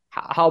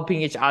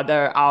helping each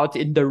other out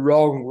in the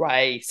wrong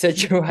way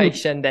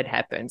situation that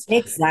happens.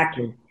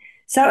 Exactly.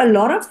 So a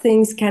lot of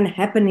things can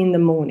happen in the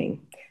morning.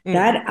 Mm.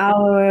 That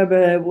hour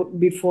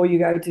before you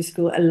go to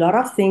school, a lot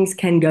of things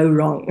can go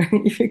wrong,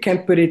 if you can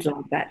put it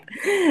like that.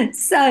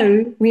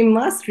 So we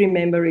must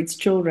remember it's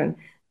children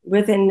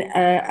with an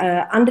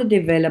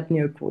underdeveloped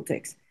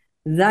neocortex.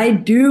 They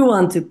do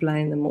want to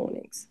play in the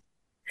mornings.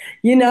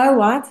 You know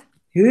what?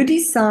 Who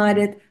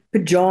decided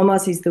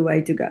pajamas is the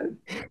way to go.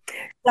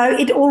 So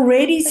it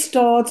already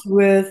starts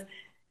with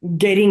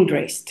getting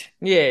dressed.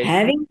 Yes.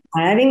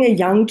 Having a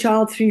young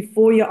child, 3,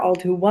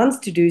 4-year-old who wants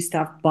to do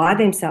stuff by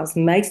themselves,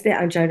 makes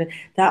their own choice.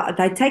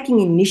 They're taking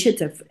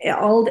initiative.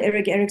 Old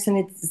Eric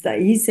Erickson,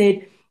 he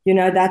said,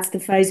 that's the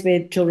phase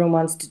where children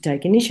wants to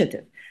take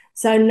initiative.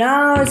 So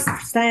now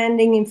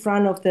standing in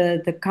front of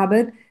the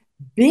cupboard,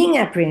 being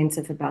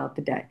apprehensive about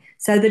the day.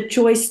 So the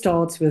choice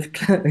starts with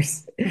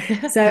clothes.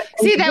 So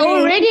See, they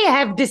already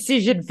have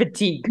decision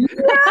fatigue.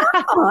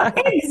 yeah,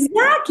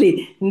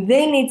 exactly.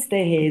 Then it's the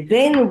hair.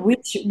 Then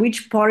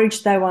which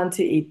porridge they want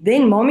to eat.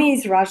 Then mommy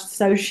is rushed,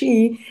 so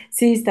she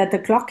sees that the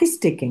clock is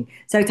ticking.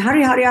 So it's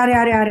hurry, hurry, hurry,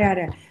 hurry, hurry,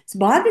 hurry. So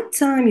by the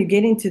time you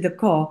get into the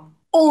car,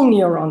 all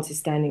neurons are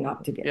standing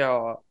up together.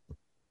 Yeah.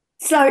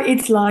 So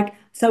it's like,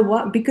 so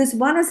what? Because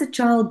what does a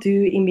child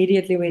do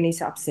immediately when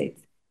he's upset?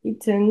 He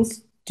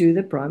turns to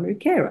the primary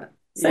carer.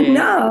 So Yes.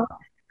 now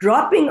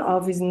dropping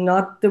off is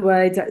not the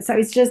way to, so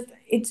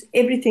it's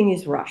everything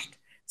is rushed.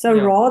 So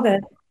Yeah. rather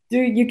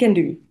you can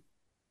do,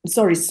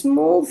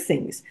 small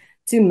things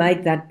to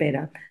make that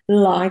better.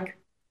 Like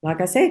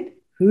I said,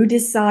 who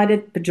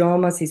decided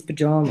pajamas is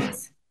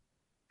pajamas?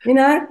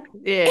 Yes.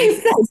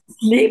 If they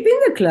sleep in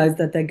the clothes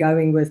that they're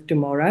going with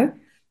tomorrow,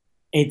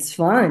 it's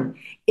fine.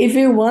 If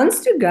he wants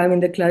to go in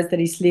the clothes that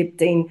he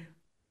slept in,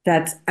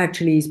 that's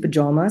actually his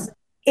pajamas,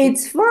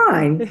 it's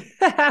fine.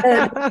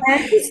 The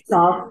pant is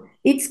soft,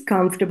 it's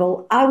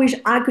comfortable. I wish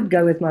I could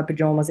go with my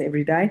pajamas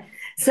every day.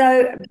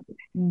 So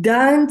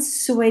don't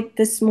sweat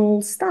the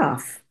small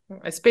stuff.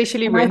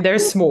 Especially when they're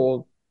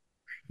small.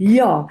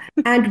 Yeah,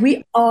 and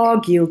we are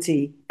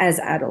guilty as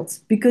adults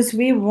because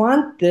we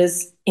want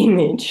this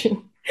image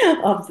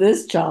of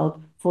this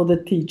child for the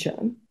teacher.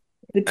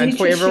 The And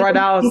for teacher everyone should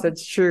else,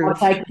 that's true. are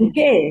taking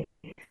care.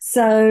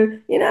 So,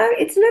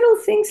 it's little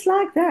things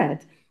like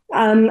that.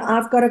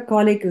 I've got a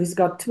colleague who's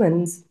got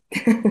twins,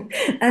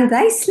 and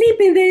they sleep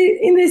in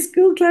their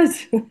school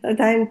clothes.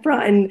 They're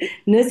in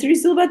nursery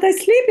school, but they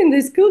sleep in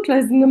their school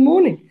clothes in the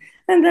morning.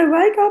 And they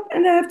wake up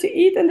and they have to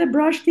eat and they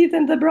brush teeth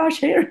and they brush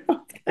hair.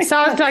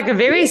 Sounds like a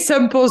very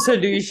simple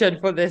solution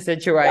for the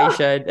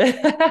situation.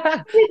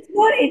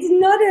 It's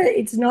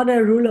not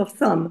a rule of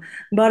thumb,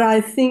 but I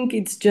think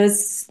it's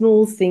just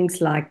small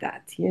things like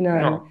that,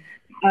 No,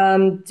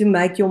 to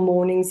make your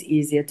mornings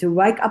easier, to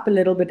wake up a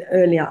little bit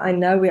earlier. I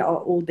know we are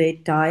all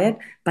dead tired,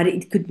 but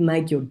it could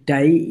make your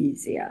day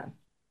easier.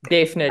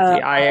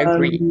 definitely, I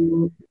agree.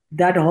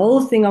 That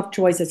whole thing of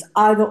choices,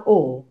 either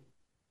or.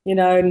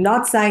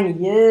 Not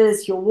saying,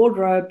 yes, your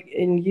wardrobe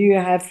and you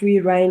have free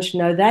range.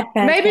 No, that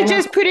pants Maybe cannot.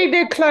 just putting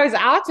their clothes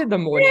out in the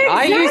morning.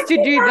 I used to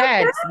Exactly do like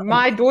that. that.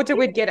 My daughter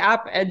would get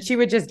up and she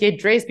would just get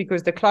dressed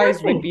because the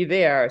clothes would be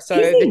there. So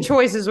the Easy.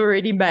 choice is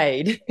already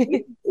made.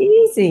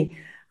 Easy.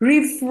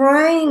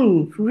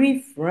 Refrain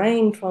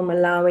from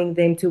allowing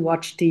them to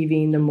watch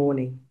TV in the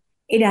morning.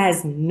 It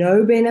has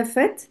no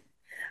benefit.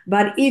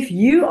 But if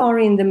you are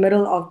in the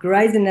middle of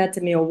Grey's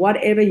Anatomy or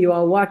whatever you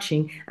are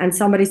watching, and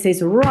somebody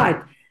says,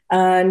 right,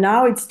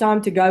 now it's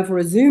time to go for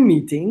a Zoom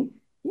meeting,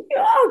 you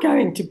are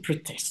going to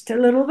protest a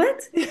little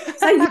bit.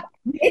 So you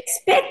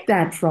expect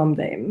that from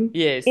them.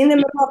 Yes. In the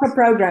middle of a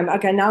program,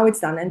 okay, now it's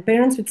done. And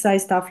parents would say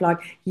stuff like,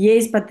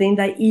 yes, but then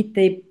they eat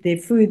their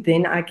food,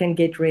 then I can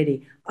get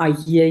ready. I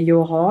hear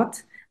your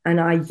heart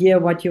and I hear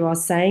what you are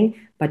saying,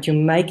 but you're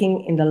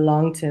making in the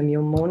long term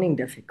your morning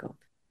difficult.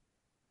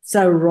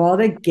 So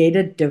rather get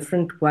a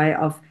different way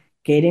of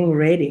getting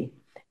ready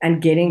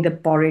and getting the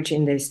porridge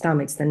in their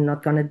stomachs. They're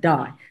not going to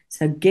die.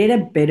 So get a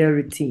better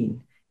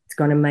routine. It's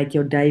going to make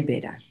your day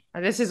better.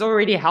 And this is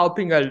already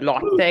helping a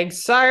lot.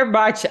 Thanks so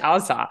much,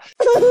 Elsa.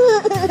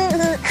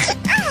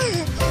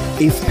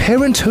 If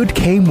parenthood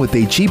came with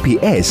a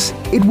GPS,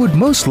 it would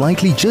most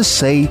likely just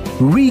say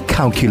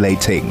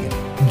recalculating.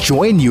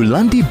 Join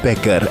Yolandi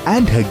Becker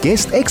and her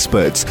guest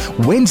experts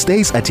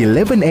Wednesdays at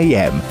 11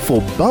 a.m. for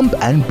Bump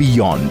and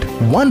Beyond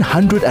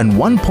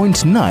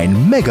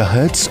 101.9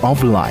 megahertz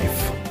of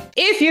life.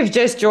 If you've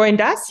just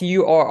joined us,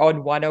 you are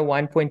on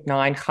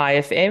 101.9 High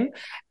FM.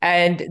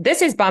 And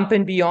this is Bump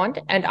and Beyond.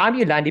 And I'm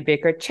Yolandi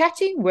Becker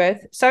chatting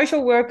with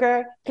social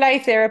worker, play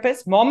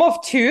therapist, mom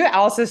of two,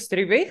 Elsa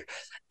Struwig,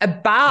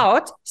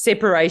 about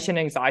separation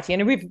anxiety.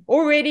 And we've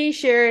already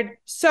shared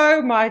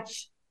so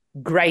much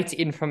great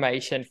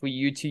information for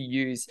you to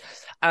use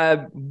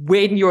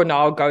when you're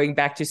now going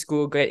back to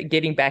school,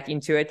 getting back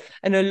into it.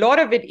 And a lot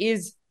of it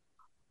is,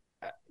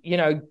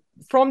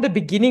 from the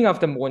beginning of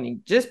the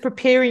morning, just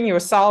preparing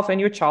yourself and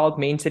your child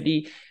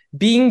mentally,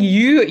 being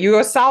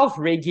yourself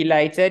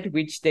regulated,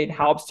 which then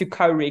helps to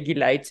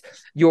co-regulate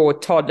your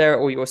toddler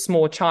or your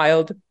small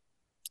child.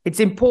 It's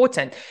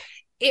important.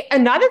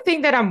 Another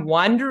thing that I'm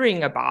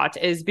wondering about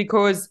is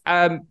because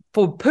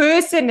for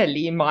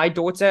personally, my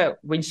daughter,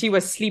 when she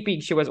was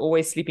sleeping, she was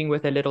always sleeping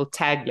with a little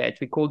taglet.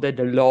 We called it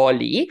a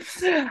lolly.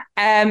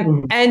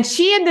 And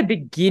she, in the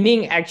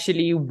beginning,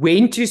 actually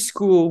went to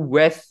school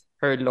with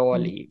her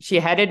lolly. She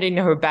had it in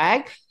her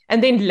bag.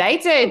 And then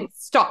later it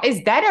stopped.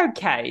 Is that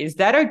okay? Is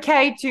that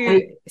okay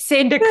to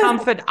send a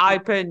comfort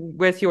item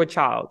with your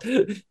child?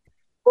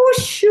 For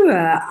sure.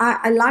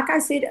 Like I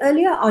said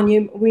earlier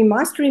on, we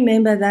must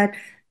remember that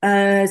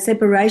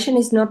separation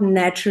is not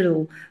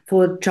natural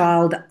for a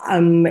child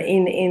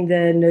in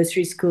the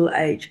nursery school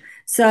age.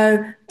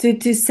 So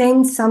to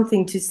send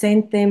something, to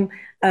send them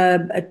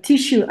a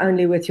tissue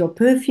only with your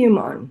perfume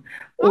on,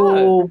 Oh,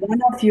 or one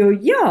of your,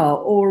 yeah,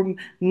 or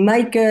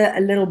make a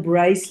little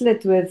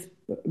bracelet with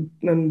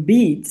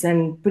beads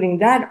and putting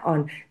that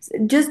on.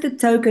 Just a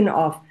token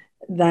of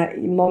that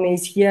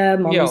mommy's here,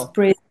 mommy's yeah.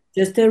 present,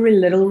 just a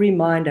little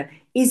reminder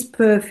is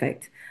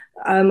perfect.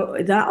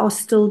 They are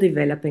still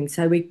developing,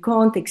 so we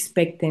can't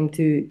expect them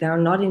to. They are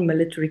not in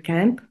military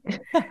camp.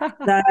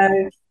 So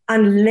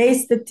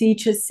unless the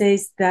teacher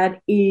says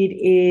that it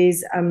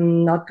is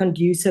not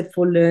conducive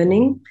for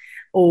learning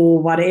or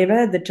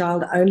whatever, the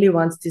child only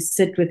wants to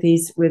sit with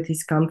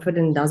his comfort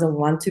and doesn't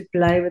want to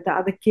play with the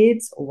other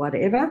kids or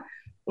whatever.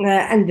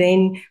 And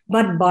then,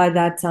 but by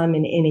that time,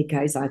 in any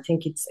case, I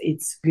think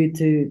it's good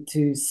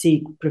to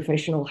seek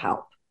professional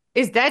help.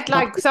 Is that But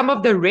like some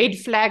of the red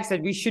flags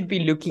that we should be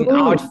looking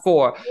out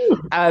for?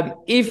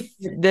 If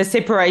the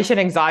separation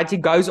anxiety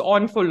goes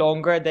on for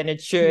longer than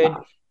it should,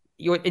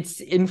 yeah, it's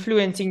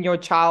influencing your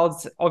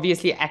child's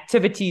obviously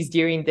activities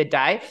during the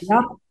day.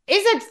 yeah,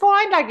 Is it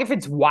fine, like if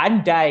it's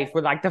one day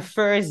for like the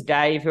first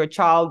day, if your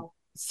child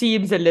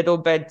seems a little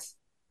bit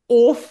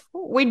off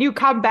when you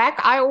come back?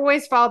 I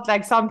always felt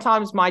like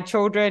sometimes my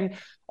children,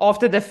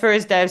 after the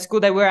first day of school,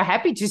 they were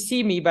happy to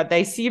see me, but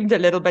they seemed a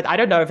little bit, I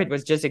don't know if it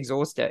was just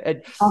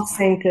exhausted.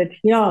 off-centered.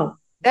 Yeah,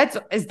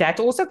 Is that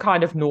also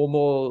kind of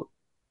normal?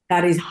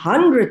 that is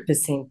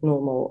 100%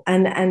 normal.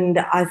 And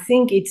I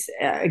think it's,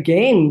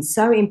 again,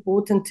 so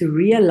important to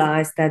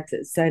realize that,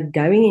 so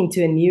going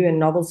into a new and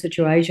novel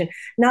situation.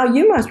 Now,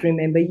 you must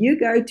remember, you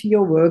go to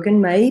your work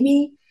and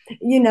maybe,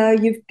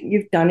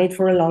 you've done it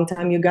for a long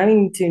time. You're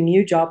going into a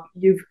new job.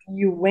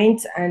 You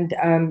went and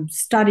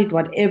studied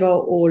whatever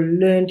or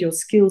learned your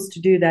skills to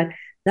do that.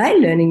 They're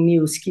learning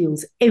new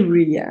skills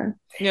every year.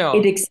 Yeah.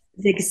 It's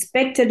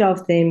expected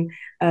of them.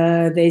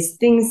 There's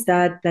things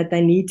that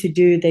they need to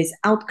do. There's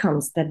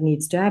outcomes that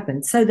needs to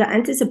happen. So the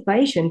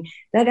anticipation,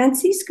 they don't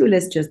see school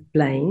as just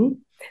playing.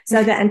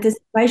 So the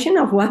anticipation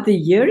of what the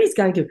year is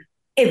going to,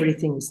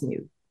 everything is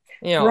new.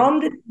 Yeah. From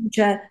the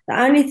teacher,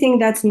 the only thing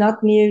that's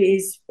not new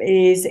is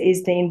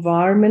the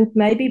environment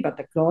maybe, but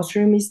the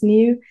classroom is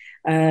new.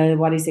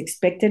 What is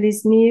expected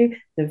is new.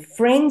 The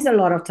friends a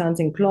lot of times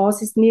in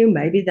class is new.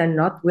 Maybe they're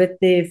not with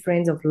their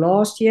friends of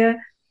last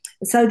year.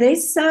 So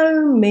there's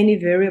so many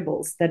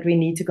variables that we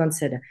need to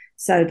consider.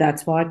 So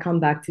that's why I come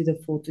back to the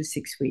 4 to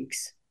 6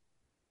 weeks.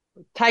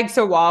 Takes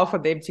a while for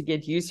them to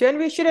get used to, and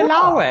we should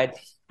allow it.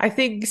 I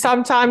think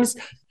sometimes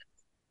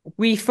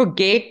we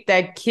forget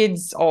that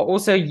kids are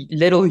also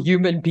little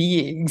human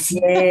beings.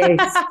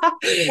 Yes,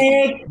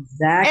 it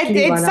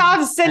exactly. it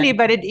sounds silly,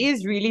 but it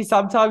is really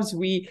sometimes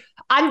we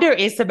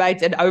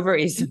underestimate and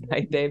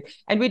overestimate them.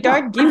 And we Yeah,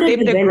 don't give them the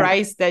underdeveloped.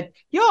 grace that,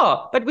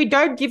 but we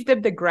don't give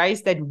them the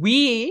grace that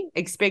we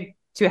expect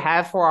to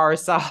have for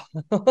ourselves.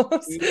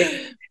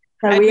 Yes.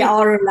 So And we we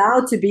are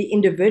allowed to be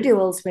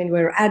individuals when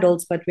we're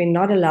adults, but we're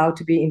not allowed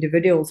to be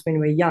individuals when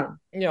we're young.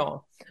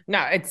 No,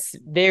 it's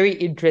very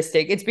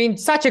interesting. It's been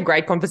such a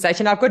great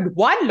conversation. I've got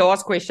one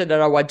last question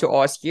that I want to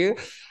ask you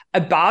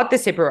about the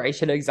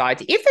separation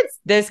anxiety. If it's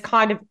this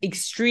kind of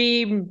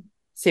extreme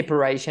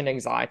separation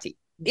anxiety,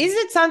 is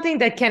it something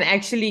that can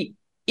actually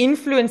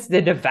influence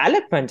the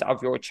development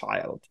of your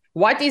child?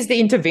 What is the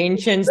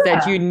interventions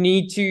that you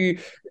need to,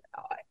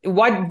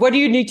 what do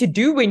you need to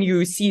do when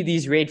you see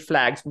these red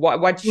flags?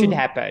 What should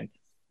happen?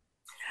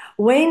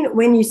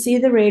 When you see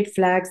the red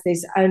flags,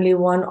 there's only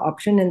one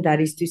option, and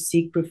that is to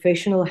seek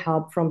professional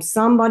help from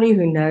somebody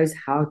who knows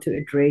how to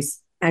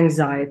address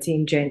anxiety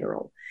in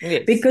general.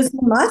 Yes. Because you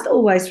must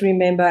always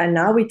remember, and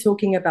now we're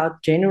talking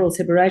about general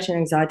separation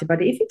anxiety,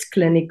 but if it's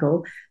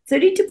clinical,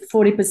 30 to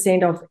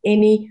 40% of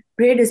any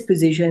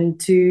predisposition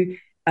to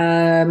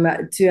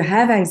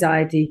have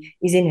anxiety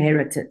is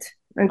inherited.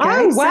 Okay,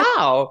 Oh, so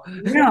wow.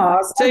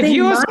 yeah, So so if there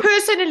you're might.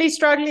 personally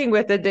struggling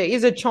with it, there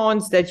is a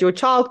chance that your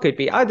child could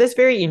be. Oh, that's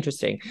very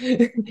interesting.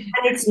 And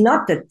it's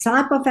not the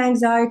type of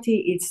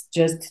anxiety, it's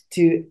just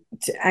to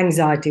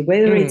anxiety,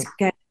 whether it's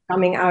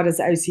coming out as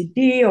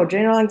OCD or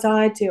general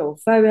anxiety or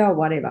phobia or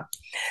whatever.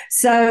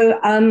 So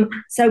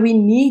we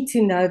need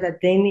to know that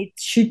then it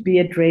should be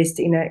addressed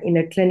in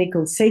a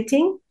clinical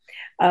setting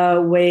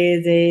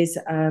where there's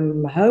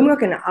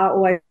homework, and I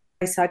always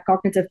say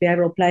cognitive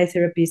behavioral play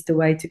therapy is the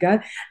way to go.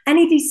 And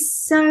it is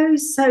so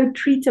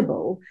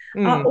treatable.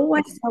 I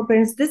always tell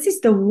parents this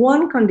is the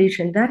one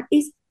condition that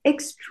is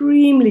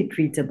extremely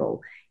treatable.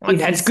 Oh,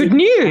 that's good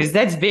news.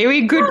 That's very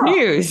good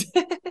news.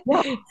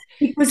 Yeah,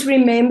 because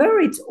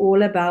remember, it's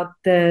all about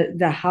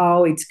the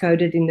how it's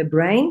coded in the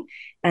brain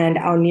and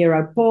our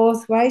neural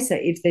pathway. So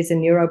if there's a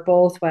neural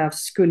pathway of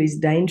school is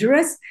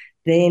dangerous,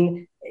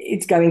 then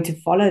it's going to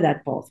follow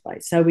that pathway.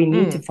 So we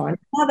need to find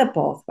another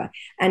pathway,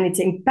 and it's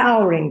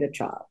empowering the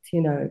child.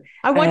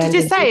 I wanted And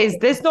to say, is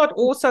this not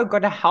also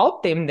going to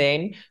help them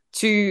then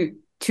to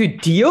to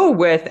deal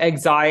with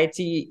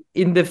anxiety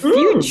in the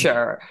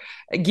future,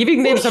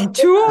 giving them some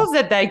tools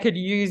that they could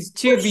use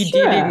to be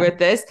dealing with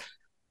this,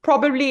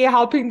 probably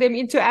helping them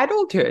into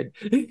adulthood.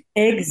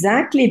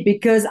 Exactly,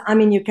 because I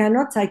mean, you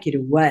cannot take it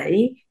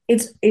away.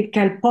 It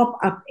can pop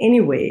up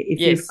anywhere if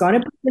you've got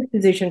a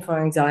predisposition for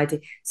anxiety.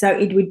 So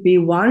it would be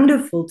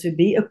wonderful to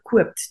be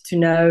equipped to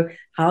know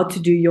how to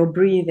do your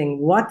breathing.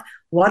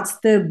 What's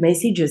the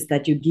messages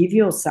that you give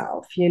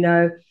yourself?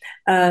 I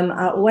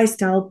always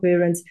tell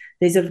parents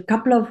there's a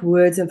couple of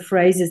words and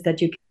phrases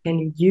that you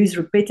can use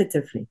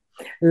repetitively,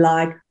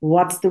 like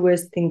what's the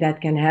worst thing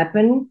that can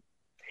happen?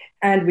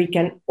 And we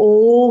can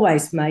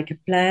always make a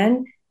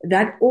plan.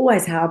 That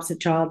always helps a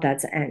child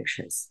that's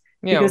anxious.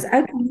 Because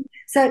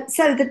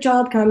so the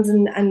child comes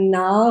and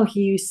now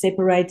he's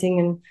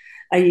separating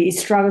and he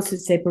struggles to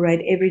separate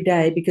every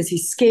day because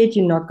he's scared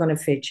you're not going to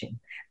fetch him.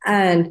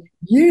 And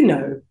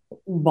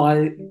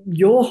by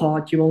your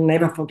heart, you will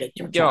never forget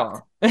your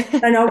child.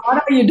 So now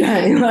what are you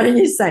doing? What do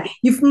you say?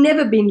 You've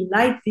never been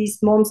late.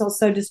 These moms are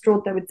so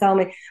distraught, they would tell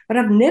me, but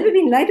I've never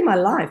been late in my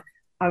life.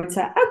 I would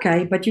say,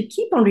 okay, but you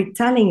keep on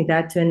retelling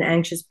that to an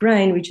anxious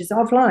brain, which is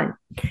offline.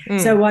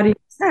 So what do you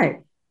say?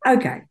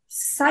 Okay,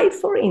 say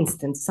for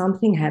instance,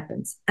 something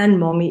happens and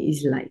mommy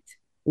is late.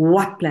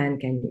 What plan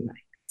can you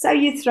make? So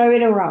you throw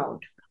it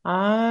around.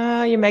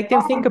 You make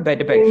them think a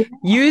bit about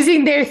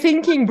using their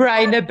thinking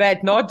brain a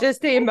bit, not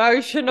just the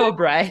emotional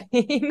brain.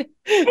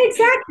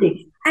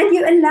 Exactly. And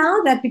you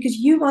allow that because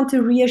you want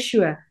to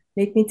reassure.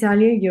 Let me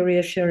tell you, your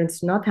reassurance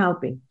is not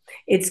helping.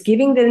 It's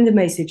giving them the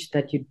message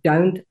that you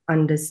don't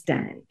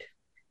understand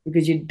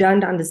because you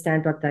don't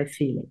understand what they're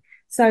feeling.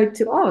 So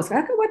to ask,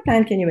 okay, what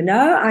plan can you?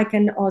 No, I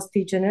can ask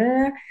teacher.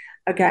 No.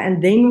 Okay,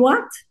 and then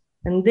what?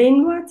 And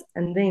then what?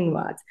 And then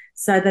what?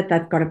 So that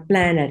they've got a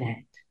plan at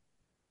hand.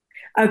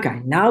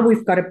 Okay, now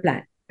we've got a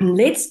plan.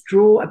 Let's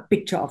draw a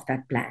picture of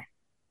that plan.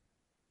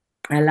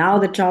 Allow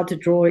the child to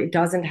draw. It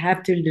doesn't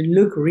have to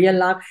look real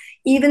life.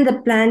 Even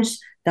the plan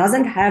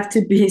doesn't have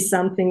to be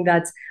something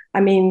that's,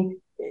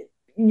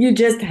 you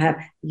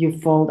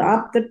fold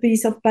up the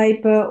piece of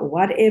paper or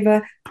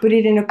whatever, put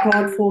it in a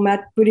card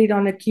format, put it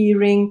on a key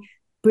ring,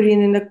 put it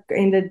in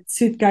the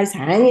suitcase,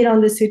 hang it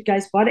on the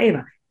suitcase,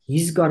 whatever.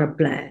 He's got a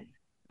plan.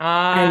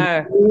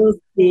 And we'll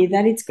see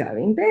that it's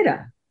going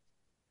better.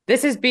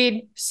 This has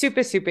been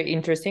super, super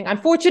interesting.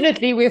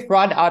 Unfortunately, we've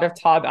run out of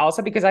time,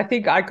 Elsa, because I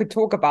think I could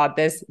talk about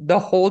this the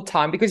whole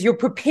time because you're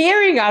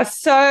preparing us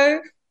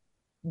so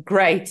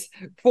great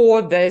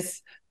for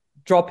this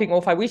dropping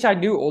off. I wish I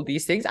knew all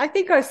these things. I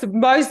think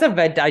most of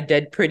it I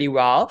did pretty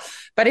well,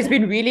 but it's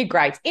been really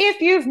great.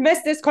 If you've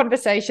missed this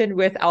conversation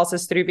with Elsa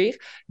Struwig,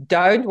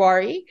 don't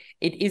worry.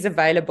 It is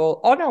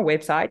available on our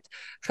website,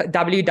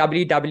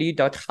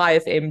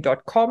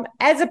 www.highfm.com,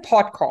 as a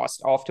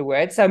podcast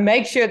afterwards. So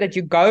make sure that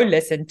you go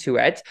listen to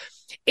it.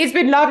 It's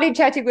been lovely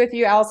chatting with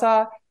you,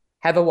 Elsa.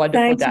 Have a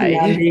wonderful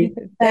day.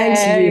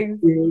 Thanks.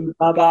 You.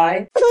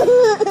 Bye-bye.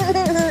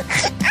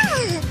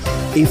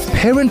 If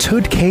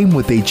parenthood came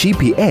with a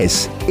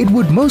GPS, it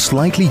would most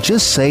likely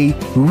just say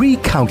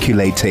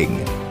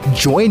recalculating.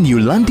 Join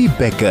Yolandi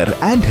Becker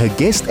and her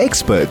guest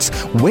experts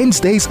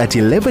Wednesdays at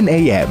 11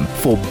 a.m.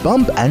 for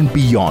Bump and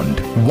Beyond,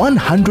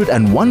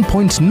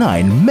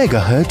 101.9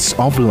 megahertz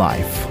of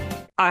life.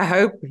 I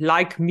hope,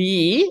 like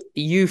me,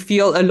 you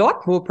feel a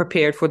lot more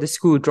prepared for the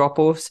school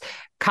drop-offs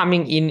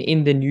coming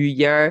in the new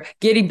year,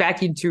 getting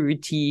back into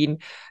routine.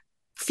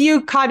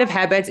 Few kind of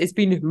habits. It's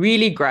been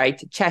really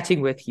great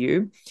chatting with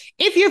you.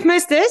 If you've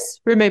missed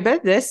this, remember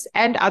this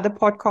and other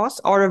podcasts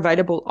are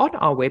available on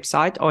our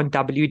website on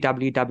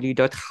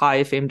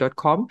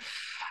www.highfm.com.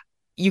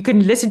 You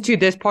can listen to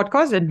this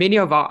podcast and many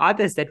of our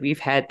others that we've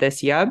had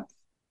this year.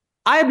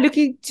 I am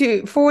looking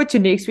forward to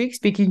next week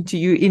speaking to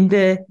you in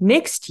the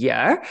next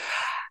year.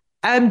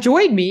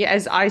 Join me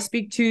as I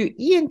speak to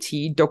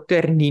ENT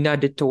Dr. Nina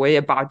de Tooy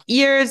about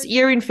ears,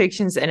 ear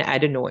infections, and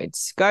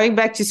adenoids. Going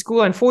back to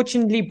school,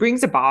 unfortunately,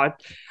 brings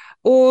about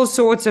all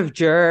sorts of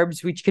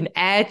germs which can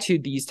add to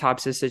these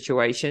types of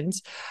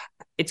situations.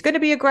 It's going to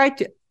be a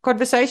great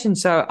conversation,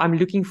 so I'm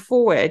looking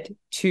forward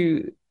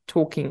to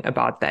talking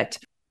about that.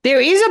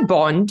 There is a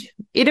bond,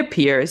 it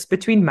appears,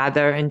 between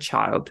mother and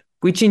child,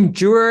 which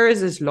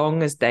endures as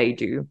long as they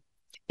do.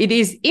 It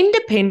is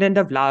independent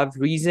of love.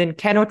 Reason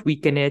cannot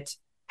weaken it.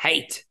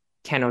 Hate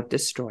cannot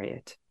destroy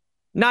it.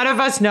 None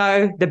of us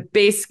know the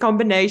best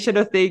combination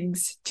of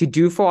things to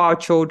do for our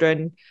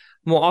children.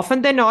 More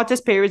often than not, as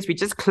parents, we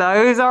just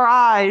close our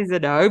eyes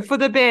and hope for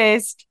the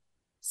best.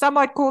 Some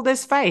might call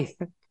this faith.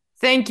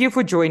 Thank you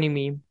for joining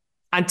me.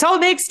 Until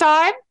next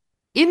time,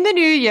 in the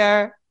new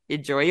year,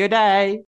 enjoy your day.